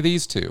 it's only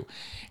these two.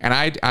 And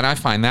I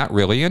find that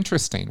really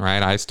interesting,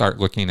 right? I start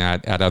looking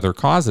at other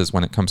causes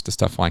when it comes to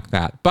stuff like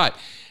that. But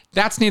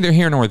that's neither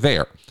here nor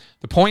there.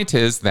 The point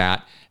is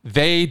that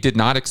they did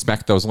not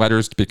expect those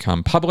letters to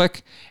become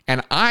public.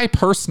 And I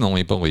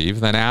personally believe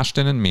that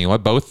Ashton and Mila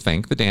both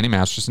think that Danny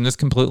Masterson is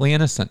completely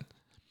innocent.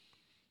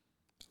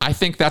 I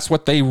think that's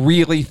what they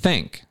really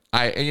think.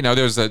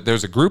 There's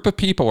a group of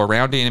people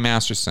around Danny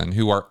Masterson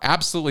who are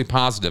absolutely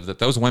positive that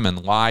those women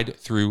lied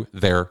through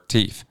their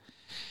teeth.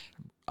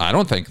 I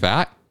don't think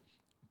that,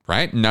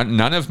 right?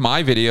 None of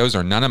my videos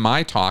or none of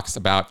my talks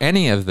about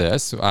any of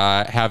this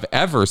have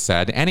ever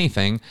said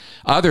anything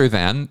other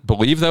than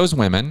believe those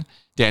women,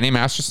 Danny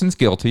Masterson's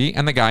guilty,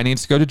 and the guy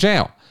needs to go to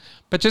jail.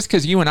 But just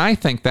because you and I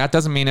think that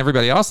doesn't mean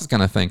everybody else is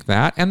going to think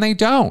that, and they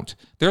don't.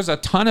 There's a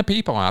ton of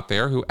people out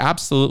there who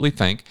absolutely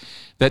think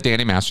that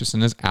Danny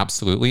Masterson is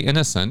absolutely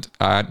innocent,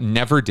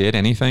 never did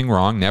anything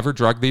wrong, never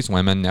drugged these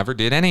women, never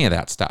did any of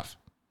that stuff.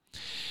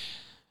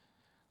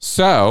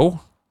 So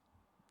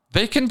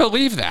they can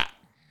believe that.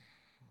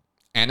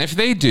 And if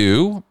they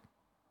do,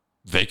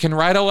 they can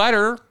write a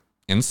letter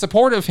in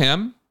support of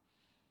him.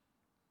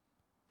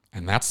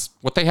 And that's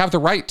what they have the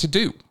right to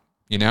do,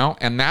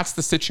 and that's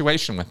the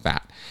situation with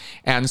that.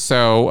 And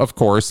so, of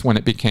course, when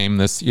it became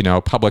this,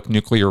 public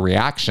nuclear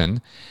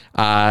reaction,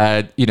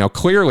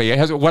 clearly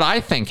what I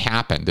think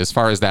happened as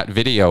far as that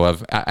video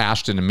of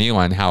Ashton and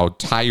Mila and how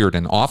tired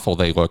and awful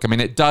they look. I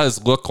mean, it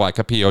does look like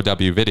a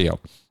POW video.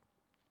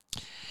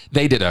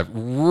 They did a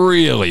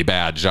really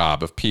bad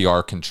job of PR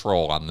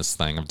control on this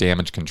thing, of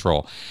damage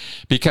control,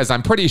 because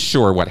I'm pretty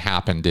sure what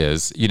happened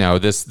is,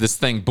 this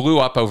thing blew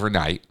up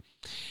overnight.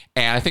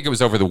 And I think it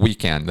was over the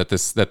weekend that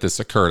this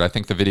occurred. I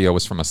think the video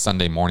was from a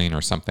Sunday morning or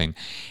something.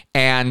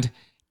 And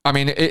I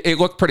mean, it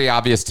looked pretty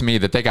obvious to me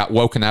that they got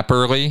woken up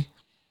early,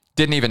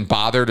 didn't even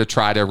bother to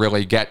try to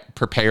really get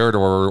prepared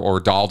or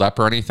dolled up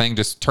or anything.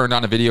 Just turned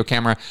on a video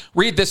camera,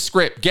 read this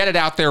script, get it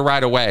out there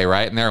right away,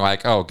 right? And they're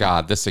like, oh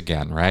God, this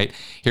again, right?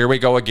 Here we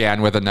go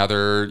again with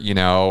another,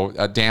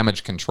 a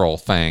damage control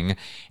thing.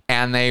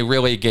 And they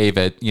really gave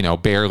it,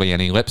 barely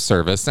any lip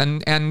service,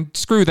 and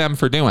screw them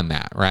for doing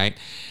that, right?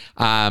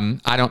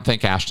 I don't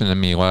think Ashton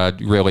and Mila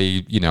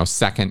really,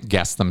 second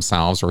guessed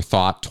themselves or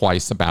thought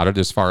twice about it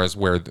as far as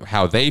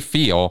how they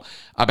feel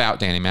about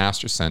Danny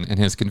Masterson and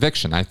his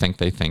conviction. I think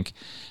they think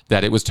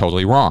that it was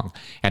totally wrong.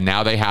 And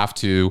now they have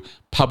to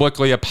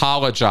publicly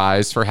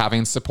apologize for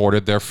having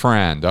supported their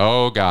friend.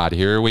 Oh God,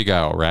 here we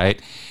go,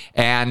 right?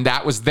 And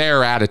that was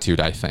their attitude,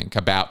 I think,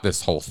 about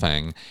this whole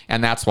thing.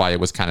 And that's why it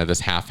was kind of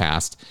this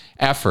half-assed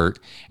effort,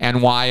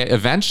 and why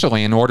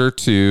eventually, in order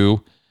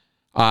to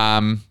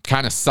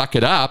kind of suck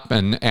it up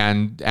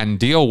and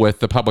deal with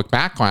the public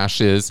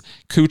backlash, is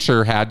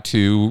Kuchar had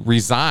to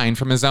resign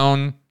from his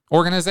own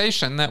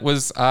organization that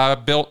was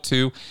built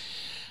to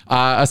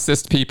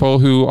assist people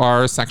who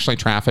are sexually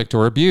trafficked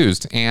or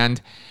abused.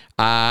 And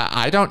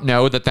I don't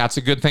know that that's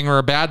a good thing or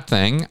a bad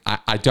thing.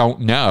 I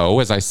don't know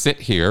as I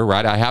sit here,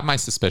 right? I have my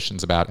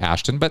suspicions about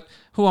Ashton, but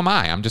who am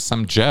I? I'm just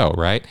some Joe,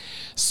 right?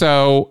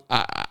 So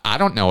I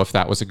don't know if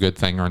that was a good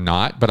thing or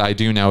not, but I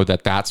do know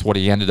that that's what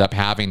he ended up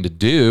having to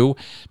do,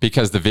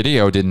 because the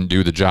video didn't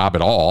do the job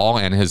at all,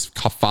 and his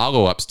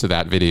follow-ups to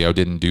that video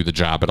didn't do the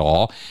job at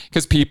all,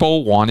 because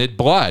people wanted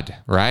blood,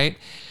 right?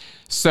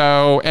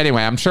 So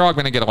anyway, I'm sure I'm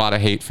going to get a lot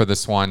of hate for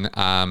this one.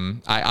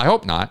 I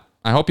hope not.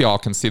 I hope you all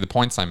can see the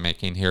points I'm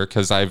making here,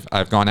 because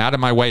I've gone out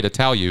of my way to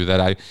tell you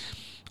that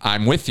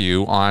I'm with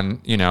you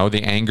on,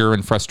 the anger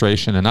and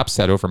frustration and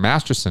upset over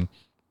Masterson.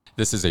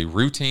 This is a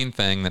routine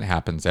thing that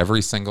happens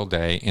every single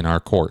day in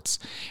our courts.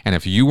 And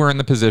if you were in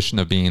the position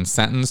of being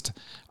sentenced,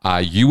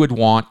 you would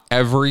want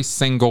every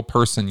single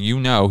person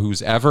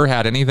who's ever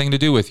had anything to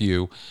do with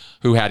you,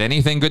 who had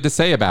anything good to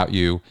say about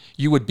you,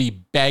 you would be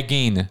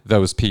begging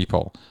those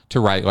people to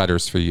write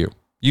letters for you.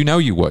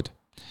 You would,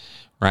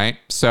 right?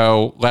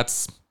 So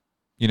let's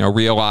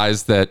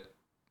realize that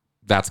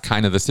that's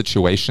kind of the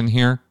situation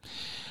here.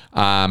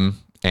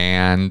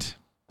 And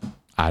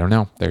I don't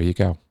know. There you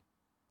go.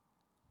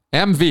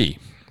 MV.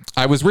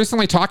 I was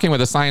recently talking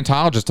with a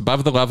Scientologist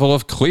above the level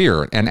of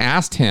clear and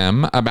asked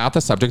him about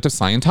the subject of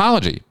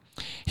Scientology.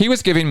 He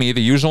was giving me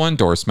the usual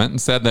endorsement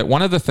and said that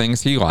one of the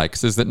things he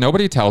likes is that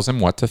nobody tells him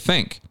what to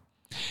think.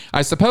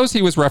 I suppose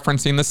he was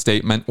referencing the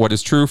statement, "What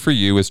is true for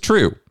you is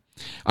true."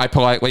 I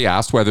politely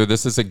asked whether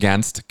this is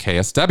against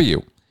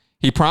KSW.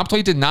 He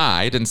promptly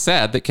denied and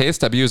said that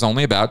KSW is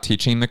only about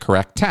teaching the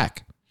correct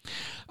tech.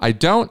 I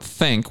don't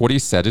think what he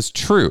said is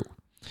true.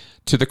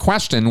 To the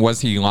question,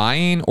 was he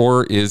lying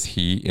or is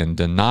he in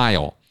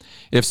denial?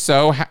 If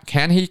so,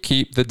 can he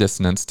keep the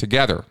dissonance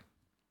together?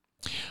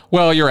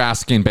 Well, you're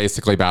asking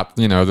basically about,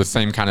 the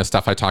same kind of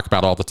stuff I talk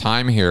about all the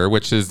time here,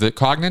 which is that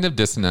cognitive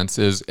dissonance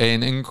is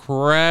an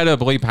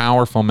incredibly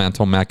powerful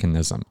mental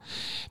mechanism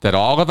that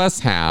all of us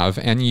have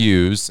and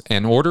use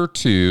in order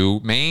to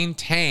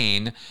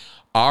maintain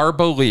our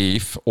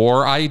belief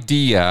or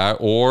idea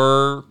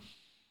or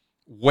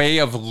way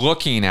of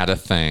looking at a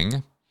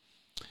thing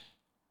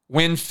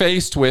when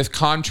faced with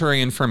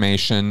contrary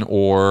information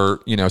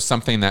or,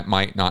 something that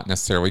might not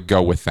necessarily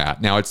go with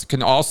that. Now, it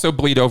can also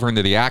bleed over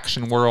into the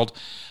action world,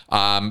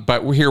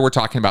 but here we're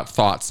talking about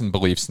thoughts and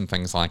beliefs and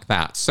things like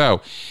that. So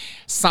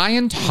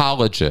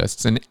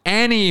Scientologists and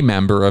any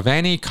member of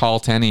any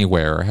cult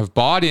anywhere have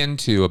bought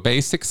into a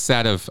basic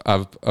set of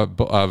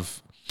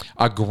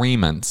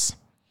agreements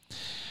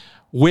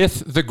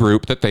with the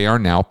group that they are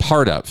now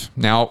part of.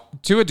 Now,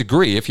 to a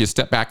degree, if you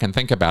step back and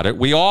think about it,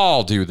 we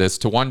all do this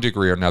to one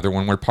degree or another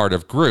when we're part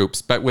of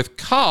groups. But with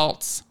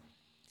cults,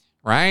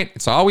 right,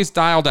 it's always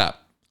dialed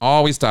up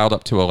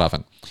to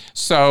 11.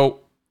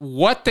 So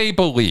what they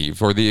believe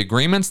or the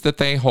agreements that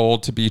they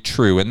hold to be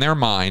true in their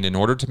mind in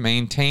order to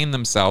maintain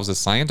themselves as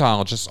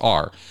Scientologists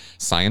are,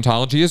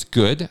 Scientology is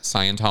good.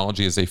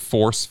 Scientology is a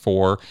force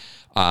for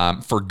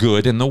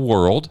good in the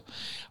world.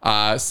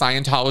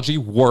 Scientology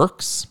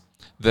works.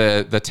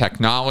 The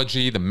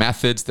technology, the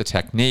methods, the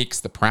techniques,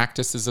 the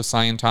practices of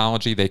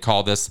Scientology, they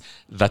call this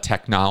the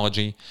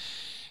technology.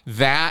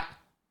 That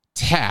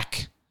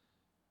tech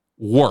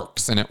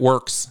works, and it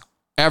works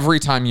every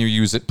time you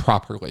use it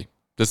properly.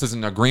 This is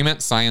an agreement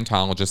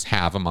Scientologists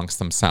have amongst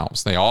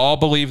themselves. They all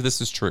believe this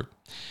is true.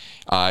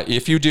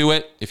 If you do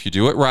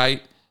it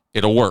right,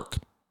 it'll work,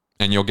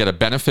 and you'll get a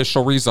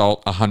beneficial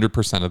result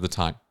 100% of the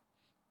time.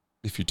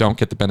 If you don't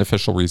get the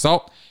beneficial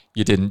result,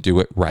 you didn't do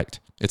it right.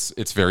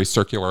 It's very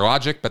circular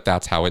logic, but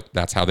that's how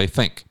they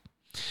think.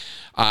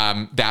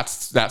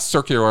 That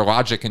circular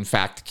logic, in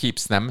fact,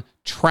 keeps them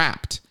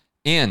trapped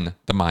in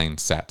the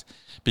mindset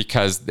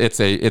because it's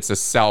a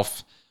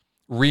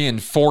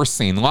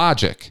self-reinforcing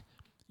logic.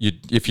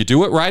 If you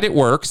do it right, it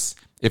works.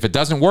 If it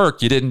doesn't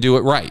work, you didn't do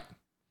it right.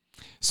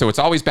 So it's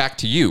always back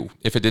to you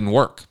if it didn't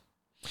work.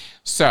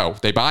 So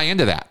they buy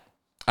into that.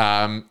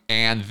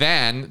 And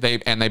then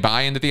they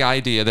buy into the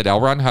idea that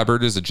L. Ron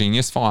Hubbard is a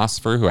genius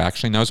philosopher who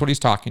actually knows what he's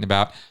talking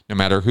about. No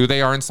matter who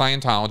they are in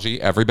Scientology,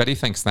 everybody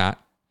thinks that.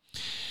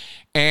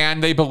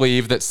 And they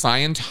believe that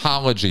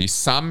Scientology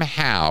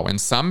somehow, in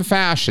some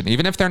fashion,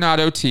 even if they're not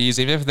OTs,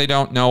 even if they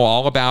don't know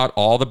all about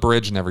all the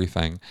bridge and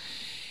everything,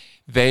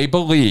 they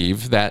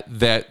believe that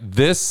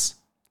this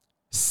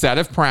set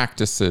of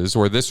practices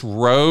or this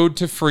road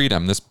to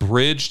freedom, this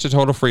bridge to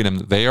total freedom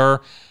that they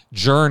are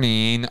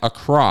journeying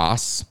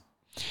across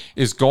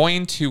is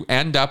going to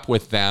end up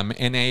with them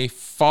in a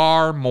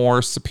far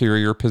more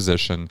superior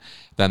position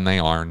than they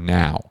are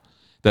now.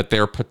 That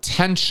their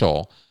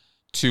potential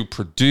to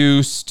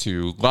produce,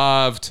 to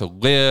love, to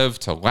live,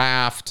 to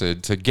laugh, to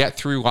get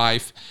through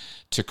life,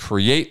 to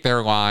create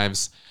their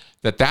lives,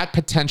 that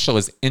potential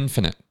is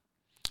infinite,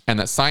 and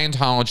that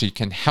Scientology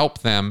can help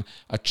them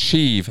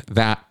achieve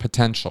that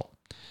potential.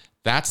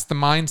 That's the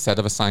mindset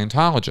of a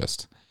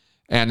Scientologist.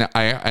 And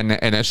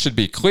it should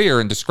be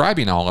clear in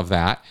describing all of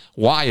that,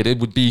 why it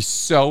would be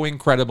so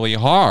incredibly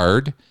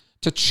hard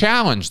to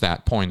challenge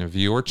that point of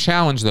view or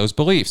challenge those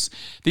beliefs.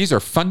 These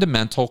are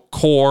fundamental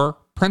core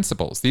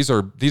principles. These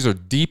are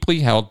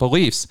deeply held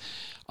beliefs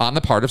on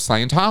the part of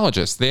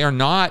Scientologists. They are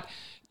not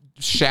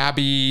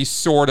shabby,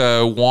 sort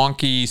of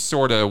wonky,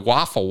 sort of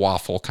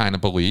waffle kind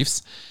of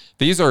beliefs.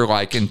 These are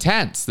like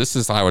intense. This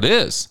is how it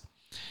is.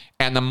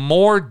 And the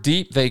more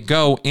deep they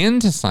go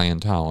into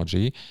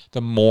Scientology,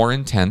 the more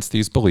intense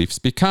these beliefs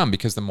become,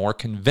 because the more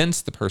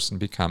convinced the person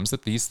becomes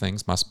that these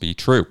things must be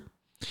true.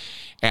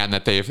 And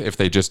that if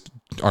they just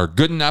are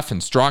good enough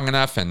and strong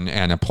enough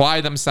and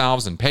apply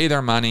themselves and pay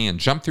their money and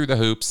jump through the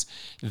hoops,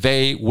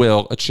 they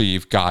will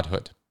achieve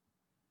godhood.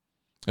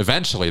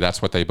 Eventually,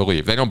 that's what they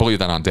believe. They don't believe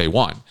that on day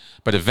one,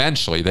 but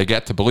eventually they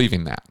get to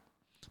believing that.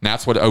 And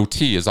that's what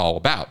OT is all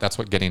about. That's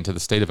what getting to the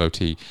state of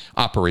OT,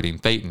 operating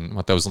Thetan,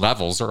 what those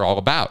levels are all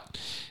about,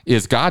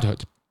 is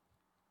godhood.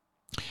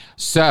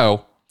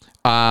 So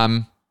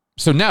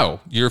no,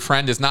 your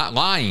friend is not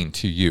lying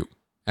to you,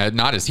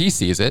 not as he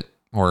sees it,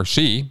 or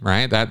she,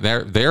 right? That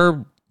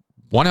they're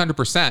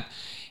 100%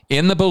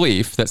 in the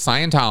belief that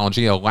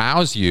Scientology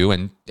allows you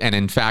and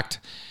in fact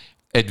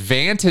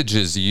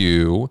advantages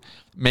you,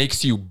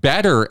 makes you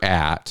better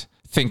at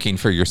thinking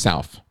for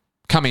yourself.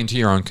 coming to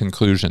your own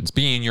conclusions,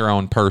 being your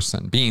own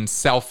person, being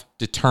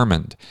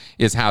self-determined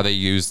is how they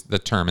use the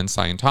term in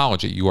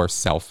Scientology. You are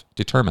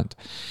self-determined.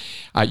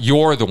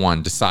 You're the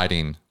one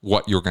deciding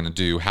what you're going to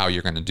do, how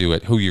you're going to do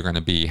it, who you're going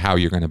to be, how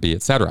you're going to be,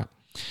 etc.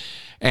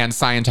 And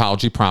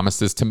Scientology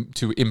promises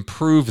to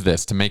improve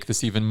this, to make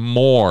this even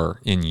more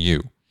in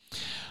you.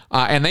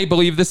 And they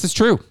believe this is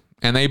true.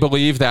 And they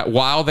believe that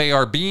while they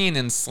are being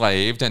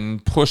enslaved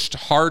and pushed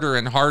harder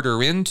and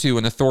harder into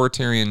an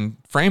authoritarian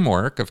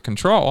framework of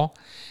control,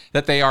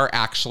 that they are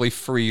actually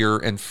freer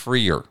and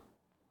freer.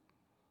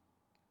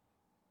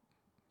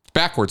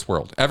 Backwards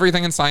world.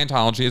 Everything in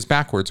Scientology is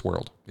backwards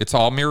world. It's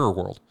all mirror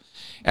world.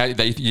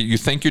 You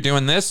think you're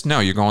doing this?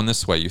 No, you're going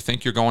this way. You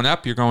think you're going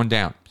up? You're going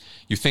down.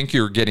 You think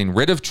you're getting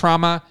rid of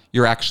trauma?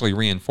 You're actually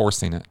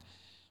reinforcing it.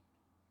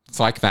 It's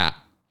like that.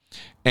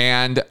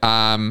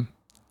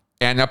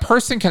 And a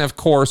person can, of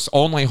course,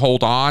 only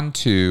hold on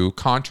to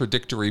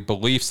contradictory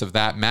beliefs of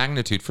that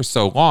magnitude for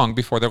so long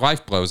before their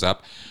life blows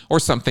up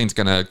or something's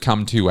going to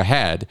come to a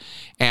head.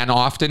 And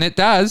often it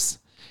does.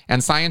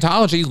 And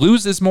Scientology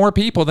loses more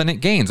people than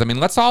it gains. I mean,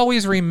 let's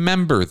always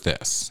remember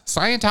this.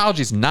 Scientology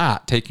is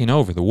not taking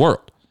over the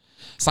world.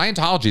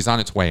 Scientology is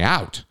on its way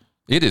out.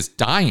 It is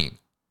dying.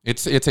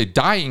 It's a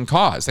dying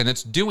cause, and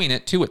it's doing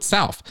it to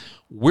itself.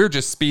 We're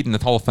just speeding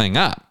the whole thing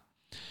up.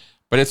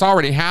 But it's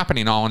already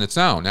happening all on its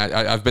own.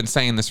 I've been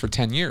saying this for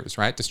 10 years,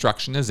 right?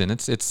 Destruction is in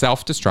its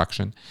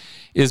self-destruction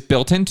is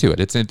built into it.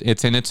 It's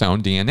in its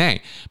own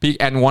DNA.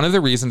 And one of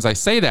the reasons I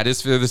say that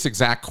is for this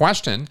exact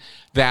question,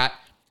 that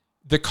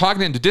the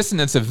cognitive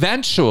dissonance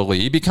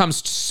eventually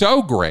becomes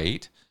so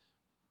great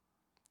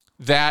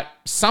that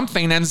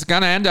something is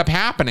going to end up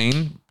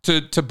happening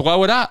to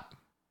blow it up.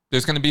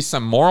 There's going to be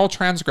some moral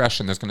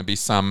transgression. There's going to be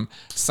some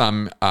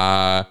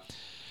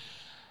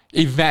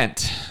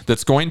event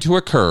that's going to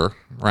occur,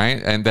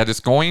 right? And that is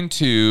going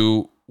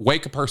to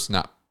wake a person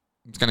up.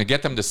 It's going to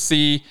get them to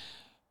see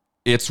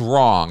it's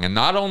wrong. And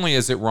not only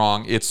is it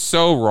wrong, it's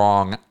so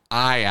wrong,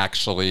 I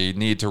actually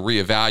need to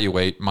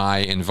reevaluate my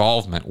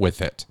involvement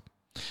with it.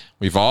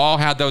 We've all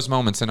had those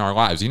moments in our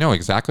lives. You know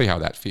exactly how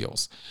that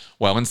feels.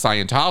 Well, in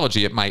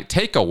Scientology, it might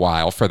take a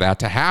while for that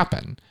to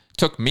happen. It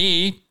took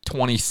me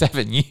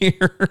 27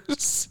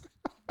 years.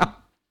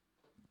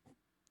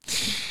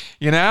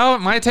 You know, it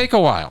might take a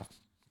while.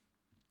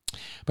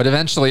 But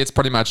eventually, it's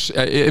pretty much,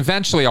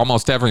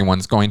 almost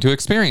everyone's going to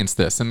experience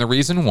this. And the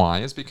reason why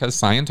is because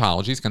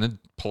Scientology is going to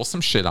pull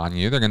some shit on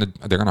you. They're going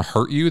to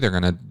hurt you. They're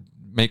going to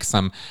make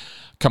some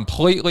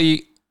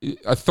completely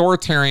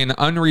authoritarian,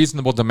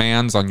 unreasonable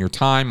demands on your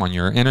time, on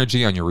your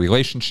energy, on your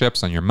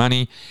relationships, on your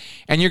money.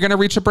 And you're going to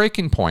reach a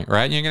breaking point,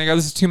 right? And you're going to go,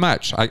 this is too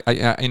much.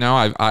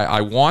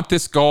 I want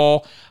this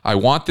goal. I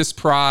want this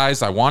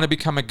prize. I want to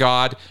become a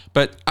god,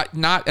 but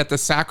not at the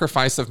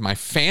sacrifice of my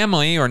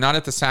family, or not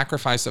at the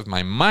sacrifice of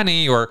my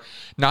money, or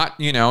not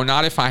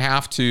if I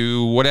have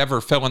to,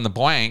 whatever, fill in the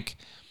blank.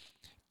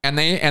 And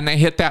they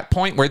hit that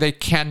point where they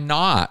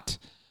cannot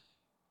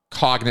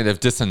cognitive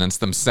dissonance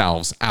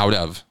themselves out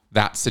of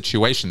that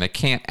situation. They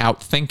can't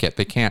outthink it.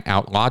 They can't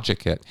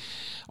outlogic it.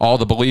 All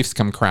the beliefs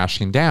come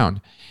crashing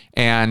down.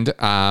 And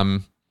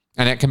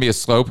it can be a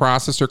slow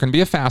process or it can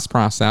be a fast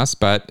process,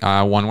 but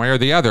one way or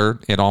the other,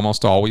 it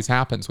almost always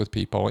happens with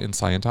people in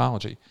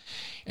Scientology.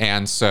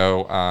 And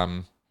so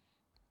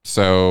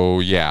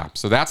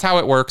that's how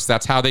it works.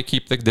 That's how they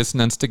keep the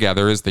dissonance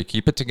together, is they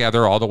keep it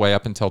together all the way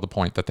up until the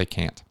point that they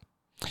can't.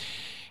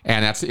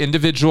 And that's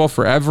individual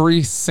for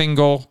every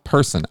single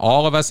person.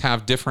 All of us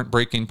have different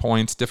breaking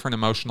points, different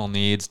emotional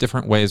needs,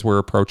 different ways we're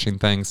approaching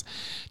things,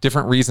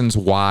 different reasons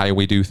why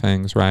we do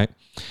things, right?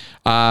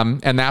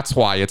 And that's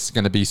why it's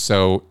going to be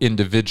so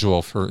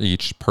individual for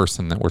each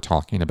person that we're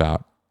talking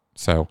about.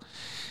 So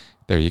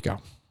there you go.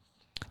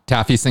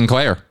 Taffy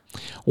Sinclair.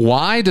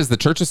 Why does the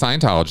Church of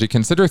Scientology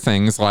consider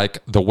things like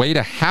the Way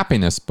to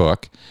Happiness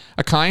book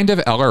a kind of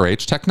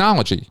LRH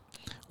technology?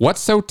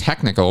 What's so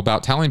technical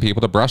about telling people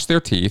to brush their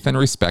teeth and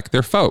respect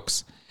their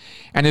folks?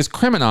 And is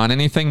Criminon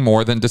anything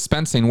more than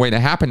dispensing Way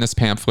to Happiness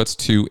pamphlets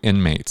to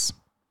inmates?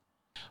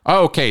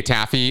 Okay,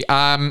 Taffy.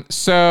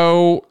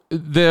 So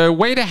the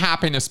Way to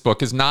Happiness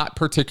book is not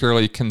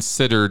particularly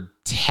considered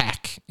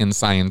tech in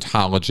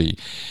Scientology,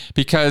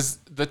 because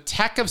the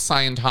tech of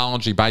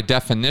Scientology, by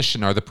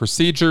definition, are the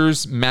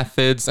procedures,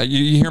 methods.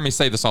 You hear me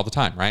say this all the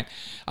time, right?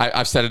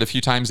 I've said it a few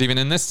times even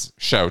in this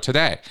show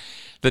today.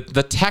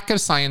 The tech of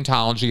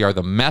Scientology are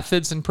the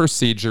methods and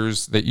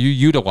procedures that you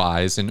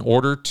utilize in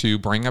order to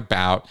bring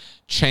about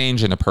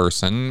change in a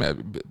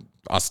person,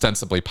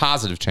 ostensibly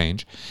positive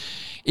change.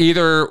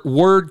 Either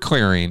word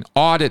clearing,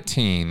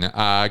 auditing,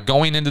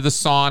 going into the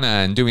sauna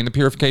and doing the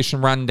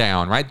purification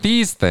rundown, right?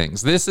 These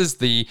things. This is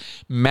the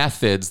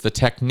methods, the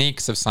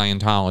techniques of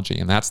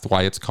Scientology, and that's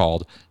why it's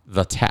called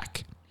the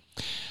tech.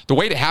 The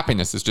Way to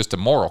Happiness is just a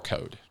moral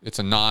code. It's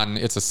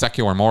a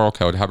secular moral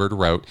code Hubbard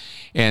wrote,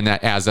 and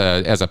as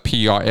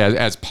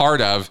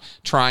part of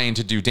trying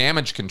to do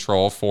damage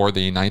control for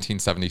the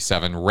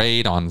 1977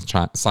 raid on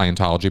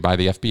Scientology by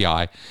the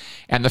FBI,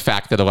 and the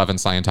fact that 11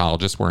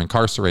 Scientologists were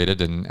incarcerated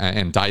and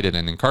indicted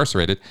and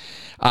incarcerated,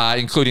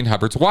 including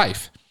Hubbard's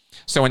wife.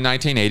 So in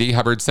 1980,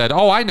 Hubbard said,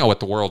 "Oh, I know what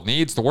the world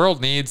needs. The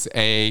world needs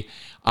a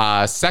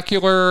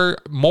secular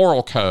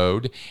moral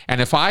code,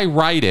 and if I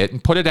write it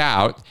and put it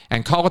out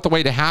and call it the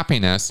Way to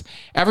Happiness,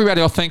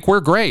 everybody will think we're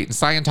great. And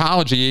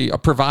Scientology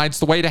provides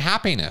the way to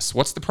happiness.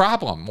 What's the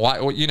problem? Why,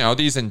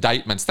 these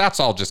indictments, that's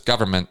all just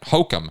government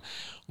hokum.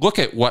 Look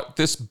at what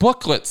this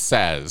booklet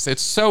says.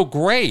 It's so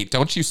great.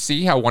 Don't you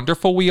see how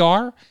wonderful we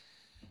are?"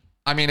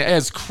 I mean,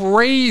 as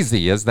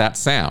crazy as that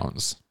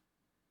sounds,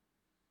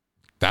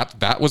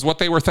 that was what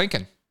they were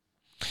thinking.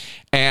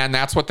 And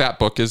that's what that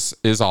book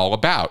is all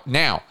about.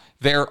 Now,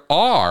 there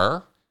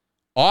are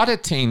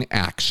auditing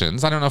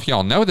actions. I don't know if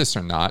y'all know this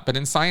or not, but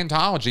in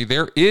Scientology,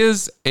 there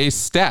is a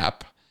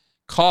step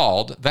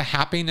called the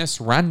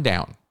Happiness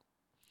Rundown.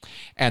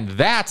 And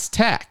that's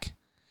tech.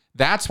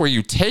 That's where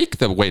you take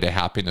the Way to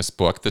Happiness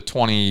book, the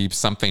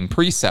 20-something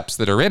precepts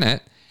that are in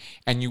it,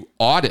 and you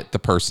audit the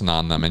person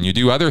on them, and you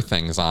do other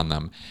things on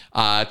them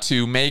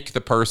to make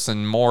the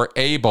person more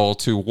able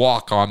to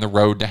walk on the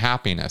road to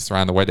happiness, or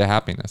on the way to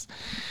happiness.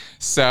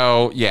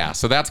 So, yeah,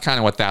 so that's kind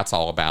of what that's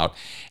all about.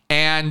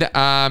 And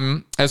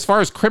as far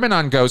as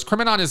Criminon goes,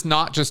 Criminon is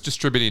not just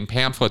distributing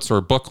pamphlets or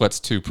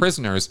booklets to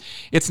prisoners.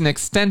 It's an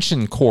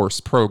extension course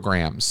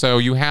program. So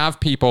you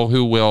have people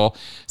who will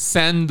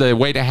send the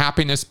Way to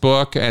Happiness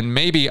book and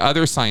maybe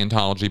other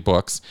Scientology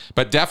books,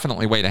 but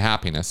definitely Way to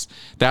Happiness.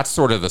 That's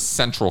sort of the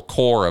central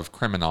core of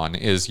Criminon,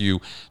 is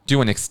you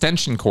do an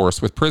extension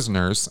course with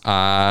prisoners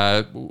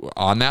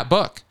on that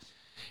book.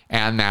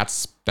 And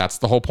that's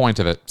the whole point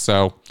of it.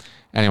 So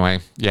anyway,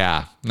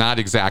 yeah, not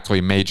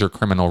exactly major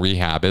criminal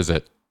rehab, is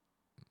it?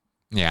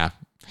 Yeah.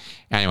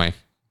 Anyway,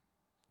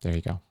 there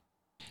you go.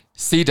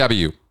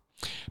 CW.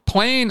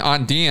 Playing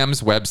on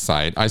DM's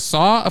website, I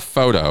saw a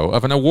photo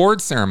of an award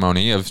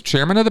ceremony of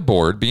chairman of the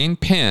board being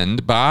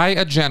pinned by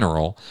a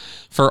general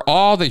for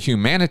all the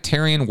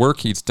humanitarian work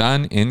he's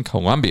done in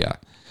Colombia.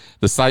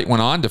 The site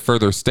went on to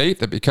further state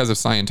that because of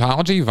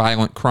Scientology,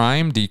 violent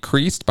crime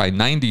decreased by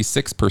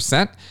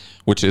 96%,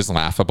 which is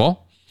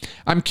laughable.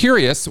 I'm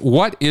curious,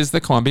 what is the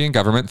Colombian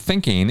government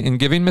thinking in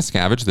giving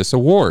Miscavige this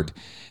award?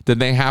 Did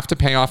they have to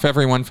pay off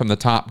everyone from the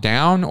top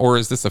down, or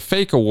is this a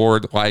fake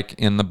award like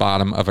in the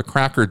bottom of a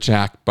Cracker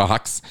Jack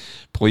box?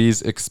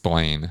 Please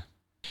explain.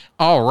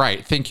 All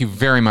right. Thank you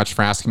very much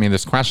for asking me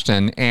this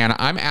question. And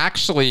I'm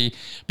actually,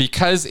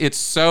 because it's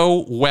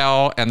so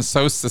well and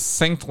so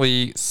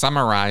succinctly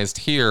summarized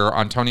here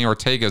on Tony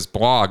Ortega's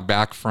blog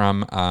back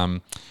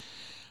from...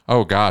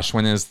 oh gosh,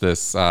 when is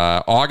this?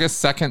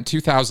 August 2nd,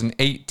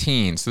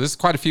 2018. So this is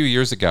quite a few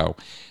years ago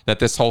that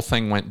this whole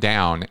thing went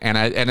down. And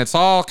it's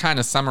all kind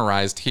of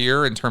summarized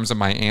here in terms of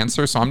my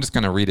answer. So I'm just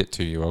going to read it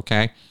to you,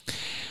 okay?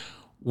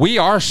 We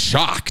are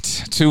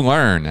shocked to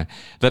learn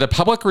that a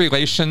public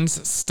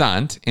relations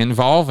stunt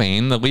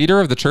involving the leader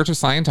of the Church of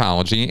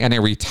Scientology and a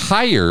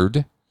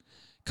retired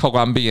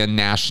Colombian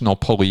National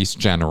Police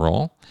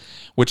General,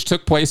 which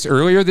took place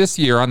earlier this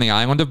year on the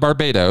island of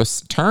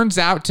Barbados, turns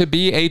out to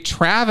be a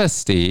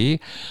travesty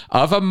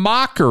of a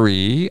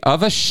mockery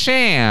of a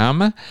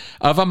sham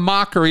of a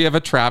mockery of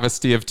a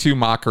travesty of two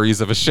mockeries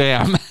of a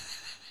sham.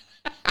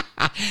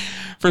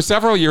 For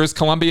several years,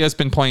 Colombia has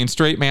been playing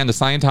straight man to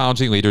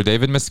Scientology leader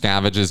David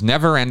Miscavige's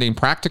never-ending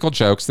practical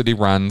jokes that he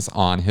runs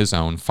on his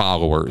own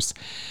followers.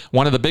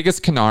 One of the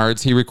biggest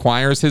canards he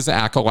requires his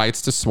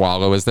acolytes to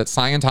swallow is that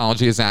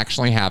Scientology is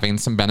actually having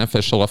some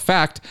beneficial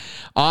effect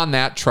on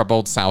that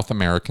troubled South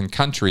American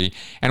country.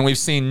 And we've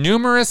seen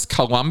numerous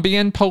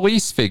Colombian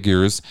police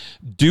figures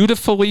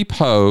dutifully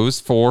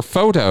pose for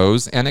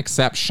photos and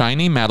accept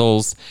shiny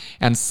medals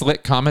and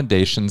slick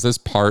commendations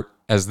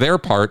as their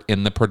part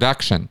in the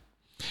production.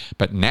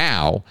 But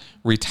now,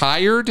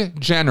 retired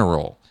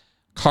General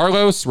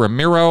Carlos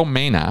Ramiro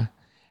Mena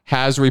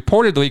has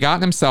reportedly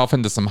gotten himself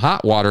into some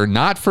hot water,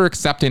 not for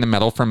accepting a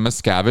medal from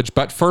Miscavige,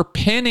 but for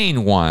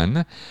pinning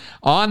one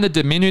on the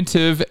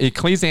diminutive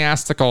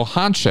ecclesiastical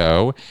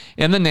honcho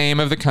in the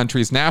name of the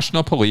country's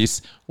national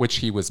police, which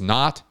he was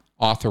not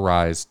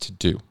authorized to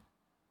do.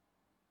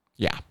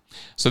 Yeah.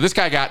 So this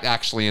guy got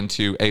actually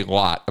into a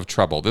lot of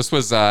trouble. This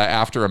was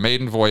after a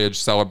maiden voyage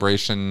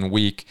celebration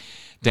week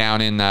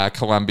down in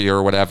Colombia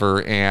or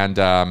whatever, and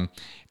the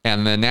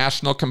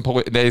national,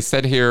 they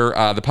said here,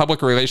 the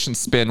public relations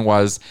spin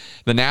was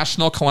the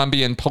National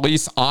Colombian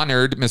Police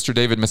honored Mr.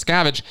 David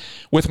Miscavige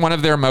with one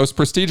of their most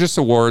prestigious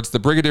awards, the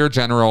Brigadier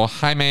General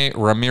Jaime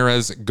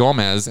Ramirez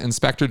Gomez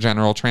Inspector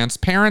General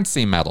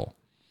Transparency Medal,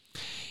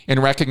 in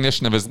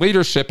recognition of his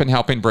leadership in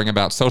helping bring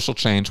about social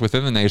change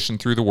within the nation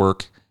through the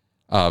work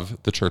of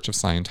the Church of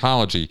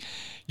Scientology.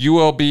 You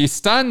will be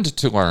stunned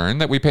to learn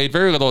that we paid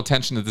very little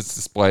attention to this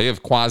display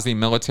of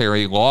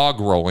quasi-military log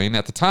rolling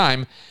at the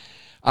time,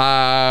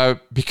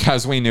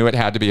 because we knew it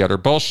had to be utter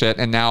bullshit.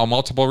 And now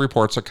multiple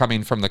reports are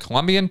coming from the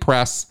Colombian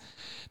press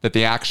that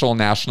the actual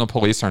national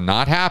police are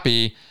not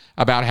happy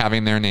about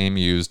having their name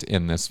used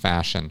in this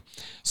fashion.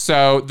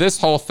 So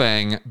this whole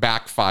thing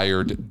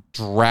backfired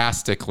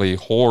drastically,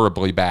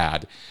 horribly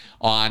bad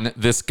on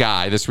this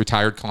guy, this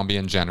retired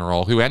Colombian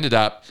general, who ended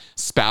up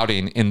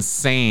spouting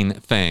insane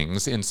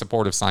things in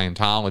support of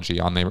Scientology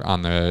on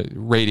the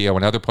radio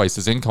and other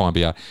places in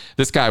Colombia.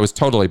 This guy was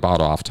totally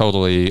bought off,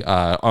 totally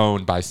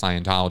owned by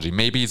Scientology.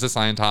 Maybe he's a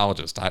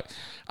Scientologist.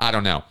 I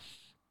don't know.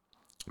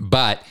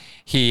 But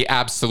he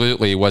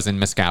absolutely was in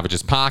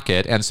Miscavige's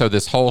pocket. And so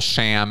this whole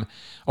sham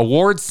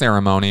award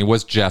ceremony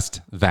was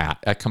just that,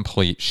 a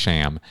complete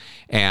sham.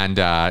 And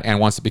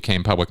once it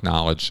became public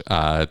knowledge,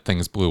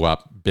 things blew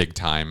up big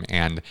time.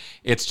 And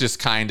it's just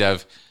kind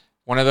of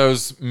one of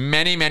those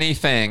many, many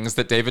things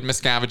that David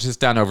Miscavige has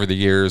done over the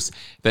years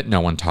that no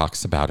one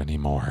talks about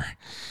anymore.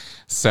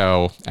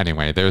 So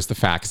anyway, there's the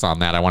facts on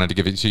that. I wanted to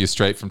give it to you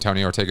straight from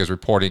Tony Ortega's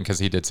reporting because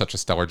he did such a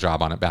stellar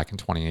job on it back in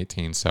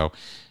 2018. So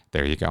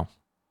there you go.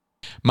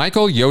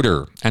 Michael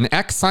Yoder, an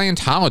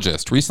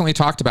ex-Scientologist, recently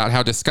talked about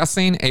how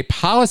discussing a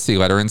policy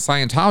letter in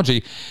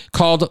Scientology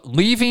called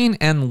Leaving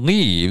and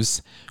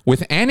Leaves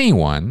with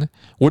anyone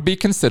would be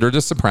considered a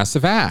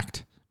suppressive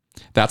act.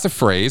 That's a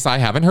phrase I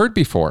haven't heard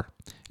before.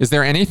 Is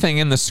there anything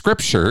in the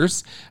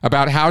scriptures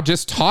about how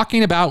just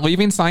talking about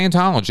leaving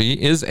Scientology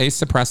is a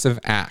suppressive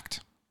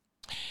act?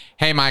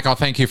 Hey, Michael,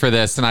 thank you for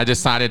this. And I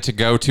decided to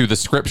go to the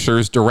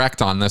scriptures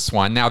direct on this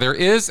one. Now, there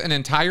is an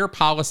entire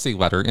policy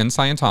letter in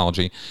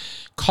Scientology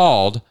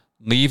called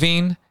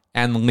Leaving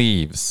and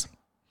Leaves.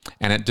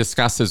 And it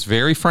discusses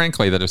very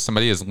frankly that if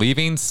somebody is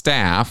leaving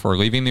staff or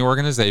leaving the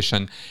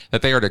organization,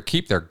 that they are to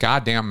keep their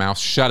goddamn mouth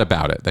shut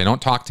about it. They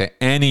don't talk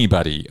to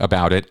anybody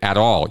about it at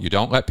all. You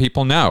don't let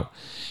people know.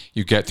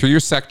 You get through your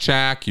sec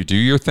check, you do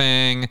your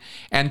thing,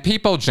 and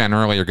people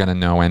generally are going to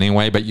know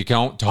anyway, but you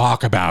don't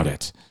talk about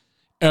it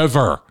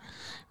ever.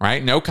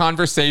 Right? No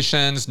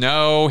conversations.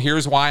 No,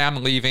 here's why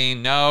I'm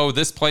leaving. No,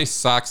 this place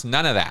sucks.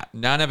 None of that.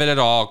 None of it at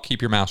all.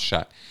 Keep your mouth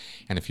shut.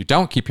 And if you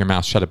don't keep your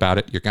mouth shut about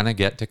it, you're going to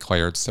get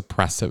declared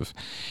suppressive.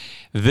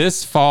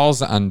 This falls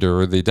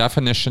under the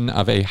definition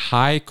of a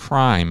high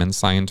crime in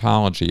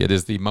Scientology. It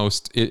is the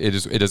most,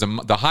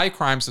 the high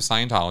crimes of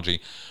Scientology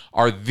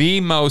are the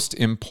most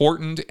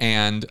important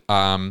and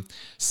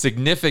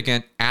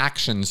significant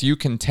actions you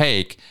can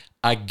take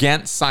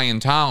against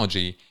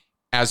Scientology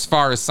as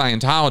far as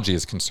Scientology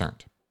is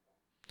concerned.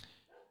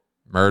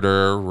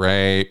 Murder,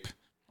 rape,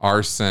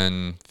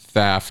 arson,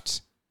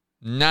 theft,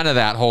 none of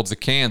that holds a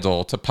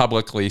candle to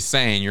publicly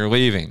saying you're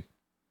leaving.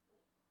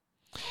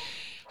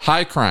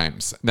 High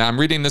crimes. Now, I'm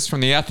reading this from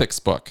the ethics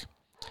book.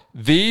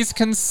 These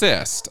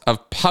consist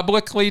of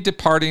publicly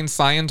departing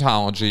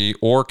Scientology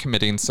or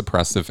committing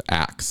suppressive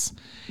acts.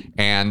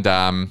 And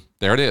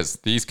there it is.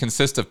 These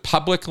consist of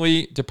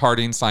publicly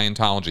departing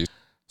Scientology.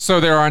 So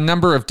there are a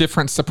number of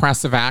different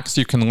suppressive acts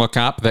you can look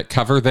up that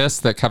cover this,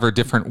 that cover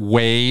different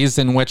ways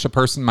in which a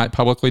person might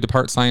publicly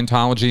depart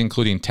Scientology,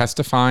 including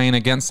testifying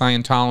against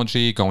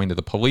Scientology, going to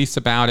the police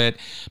about it,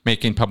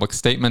 making public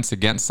statements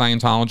against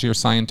Scientology or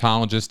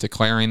Scientologists,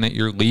 declaring that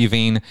you're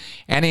leaving.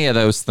 Any of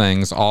those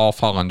things all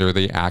fall under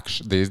the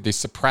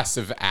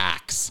suppressive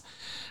acts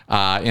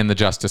in the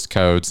justice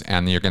codes,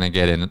 and you're going to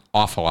get in an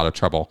awful lot of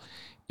trouble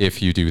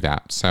if you do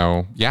that.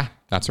 So yeah,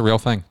 that's a real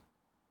thing.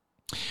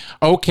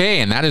 Okay,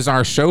 and that is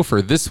our show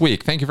for this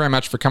week. Thank you very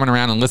much for coming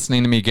around and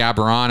listening to me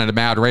gabber on at a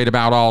mad rate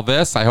about all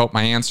this. I hope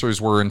my answers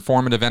were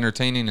informative,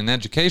 entertaining, and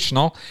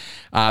educational.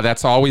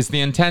 That's always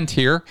the intent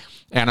here.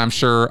 And I'm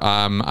sure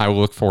I will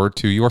look forward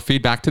to your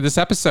feedback to this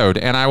episode.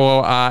 And I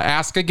will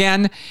ask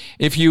again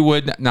if you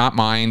would not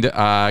mind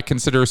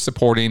consider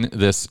supporting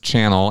this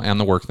channel and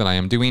the work that I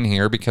am doing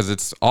here, because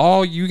it's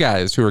all you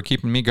guys who are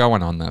keeping me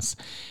going on this.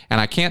 And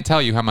I can't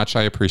tell you how much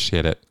I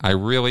appreciate it. I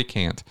really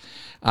can't.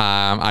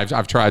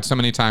 I've tried so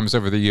many times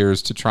over the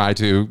years to try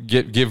to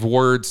give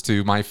words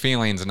to my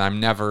feelings, and I'm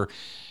never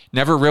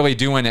really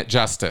doing it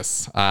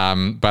justice.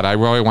 But I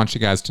really want you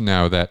guys to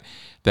know that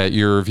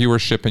your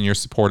viewership and your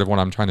support of what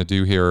I'm trying to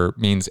do here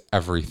means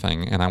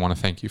everything, and I want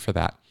to thank you for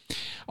that.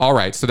 All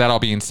right, so that all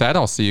being said,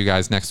 I'll see you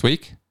guys next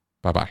week.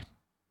 Bye-bye.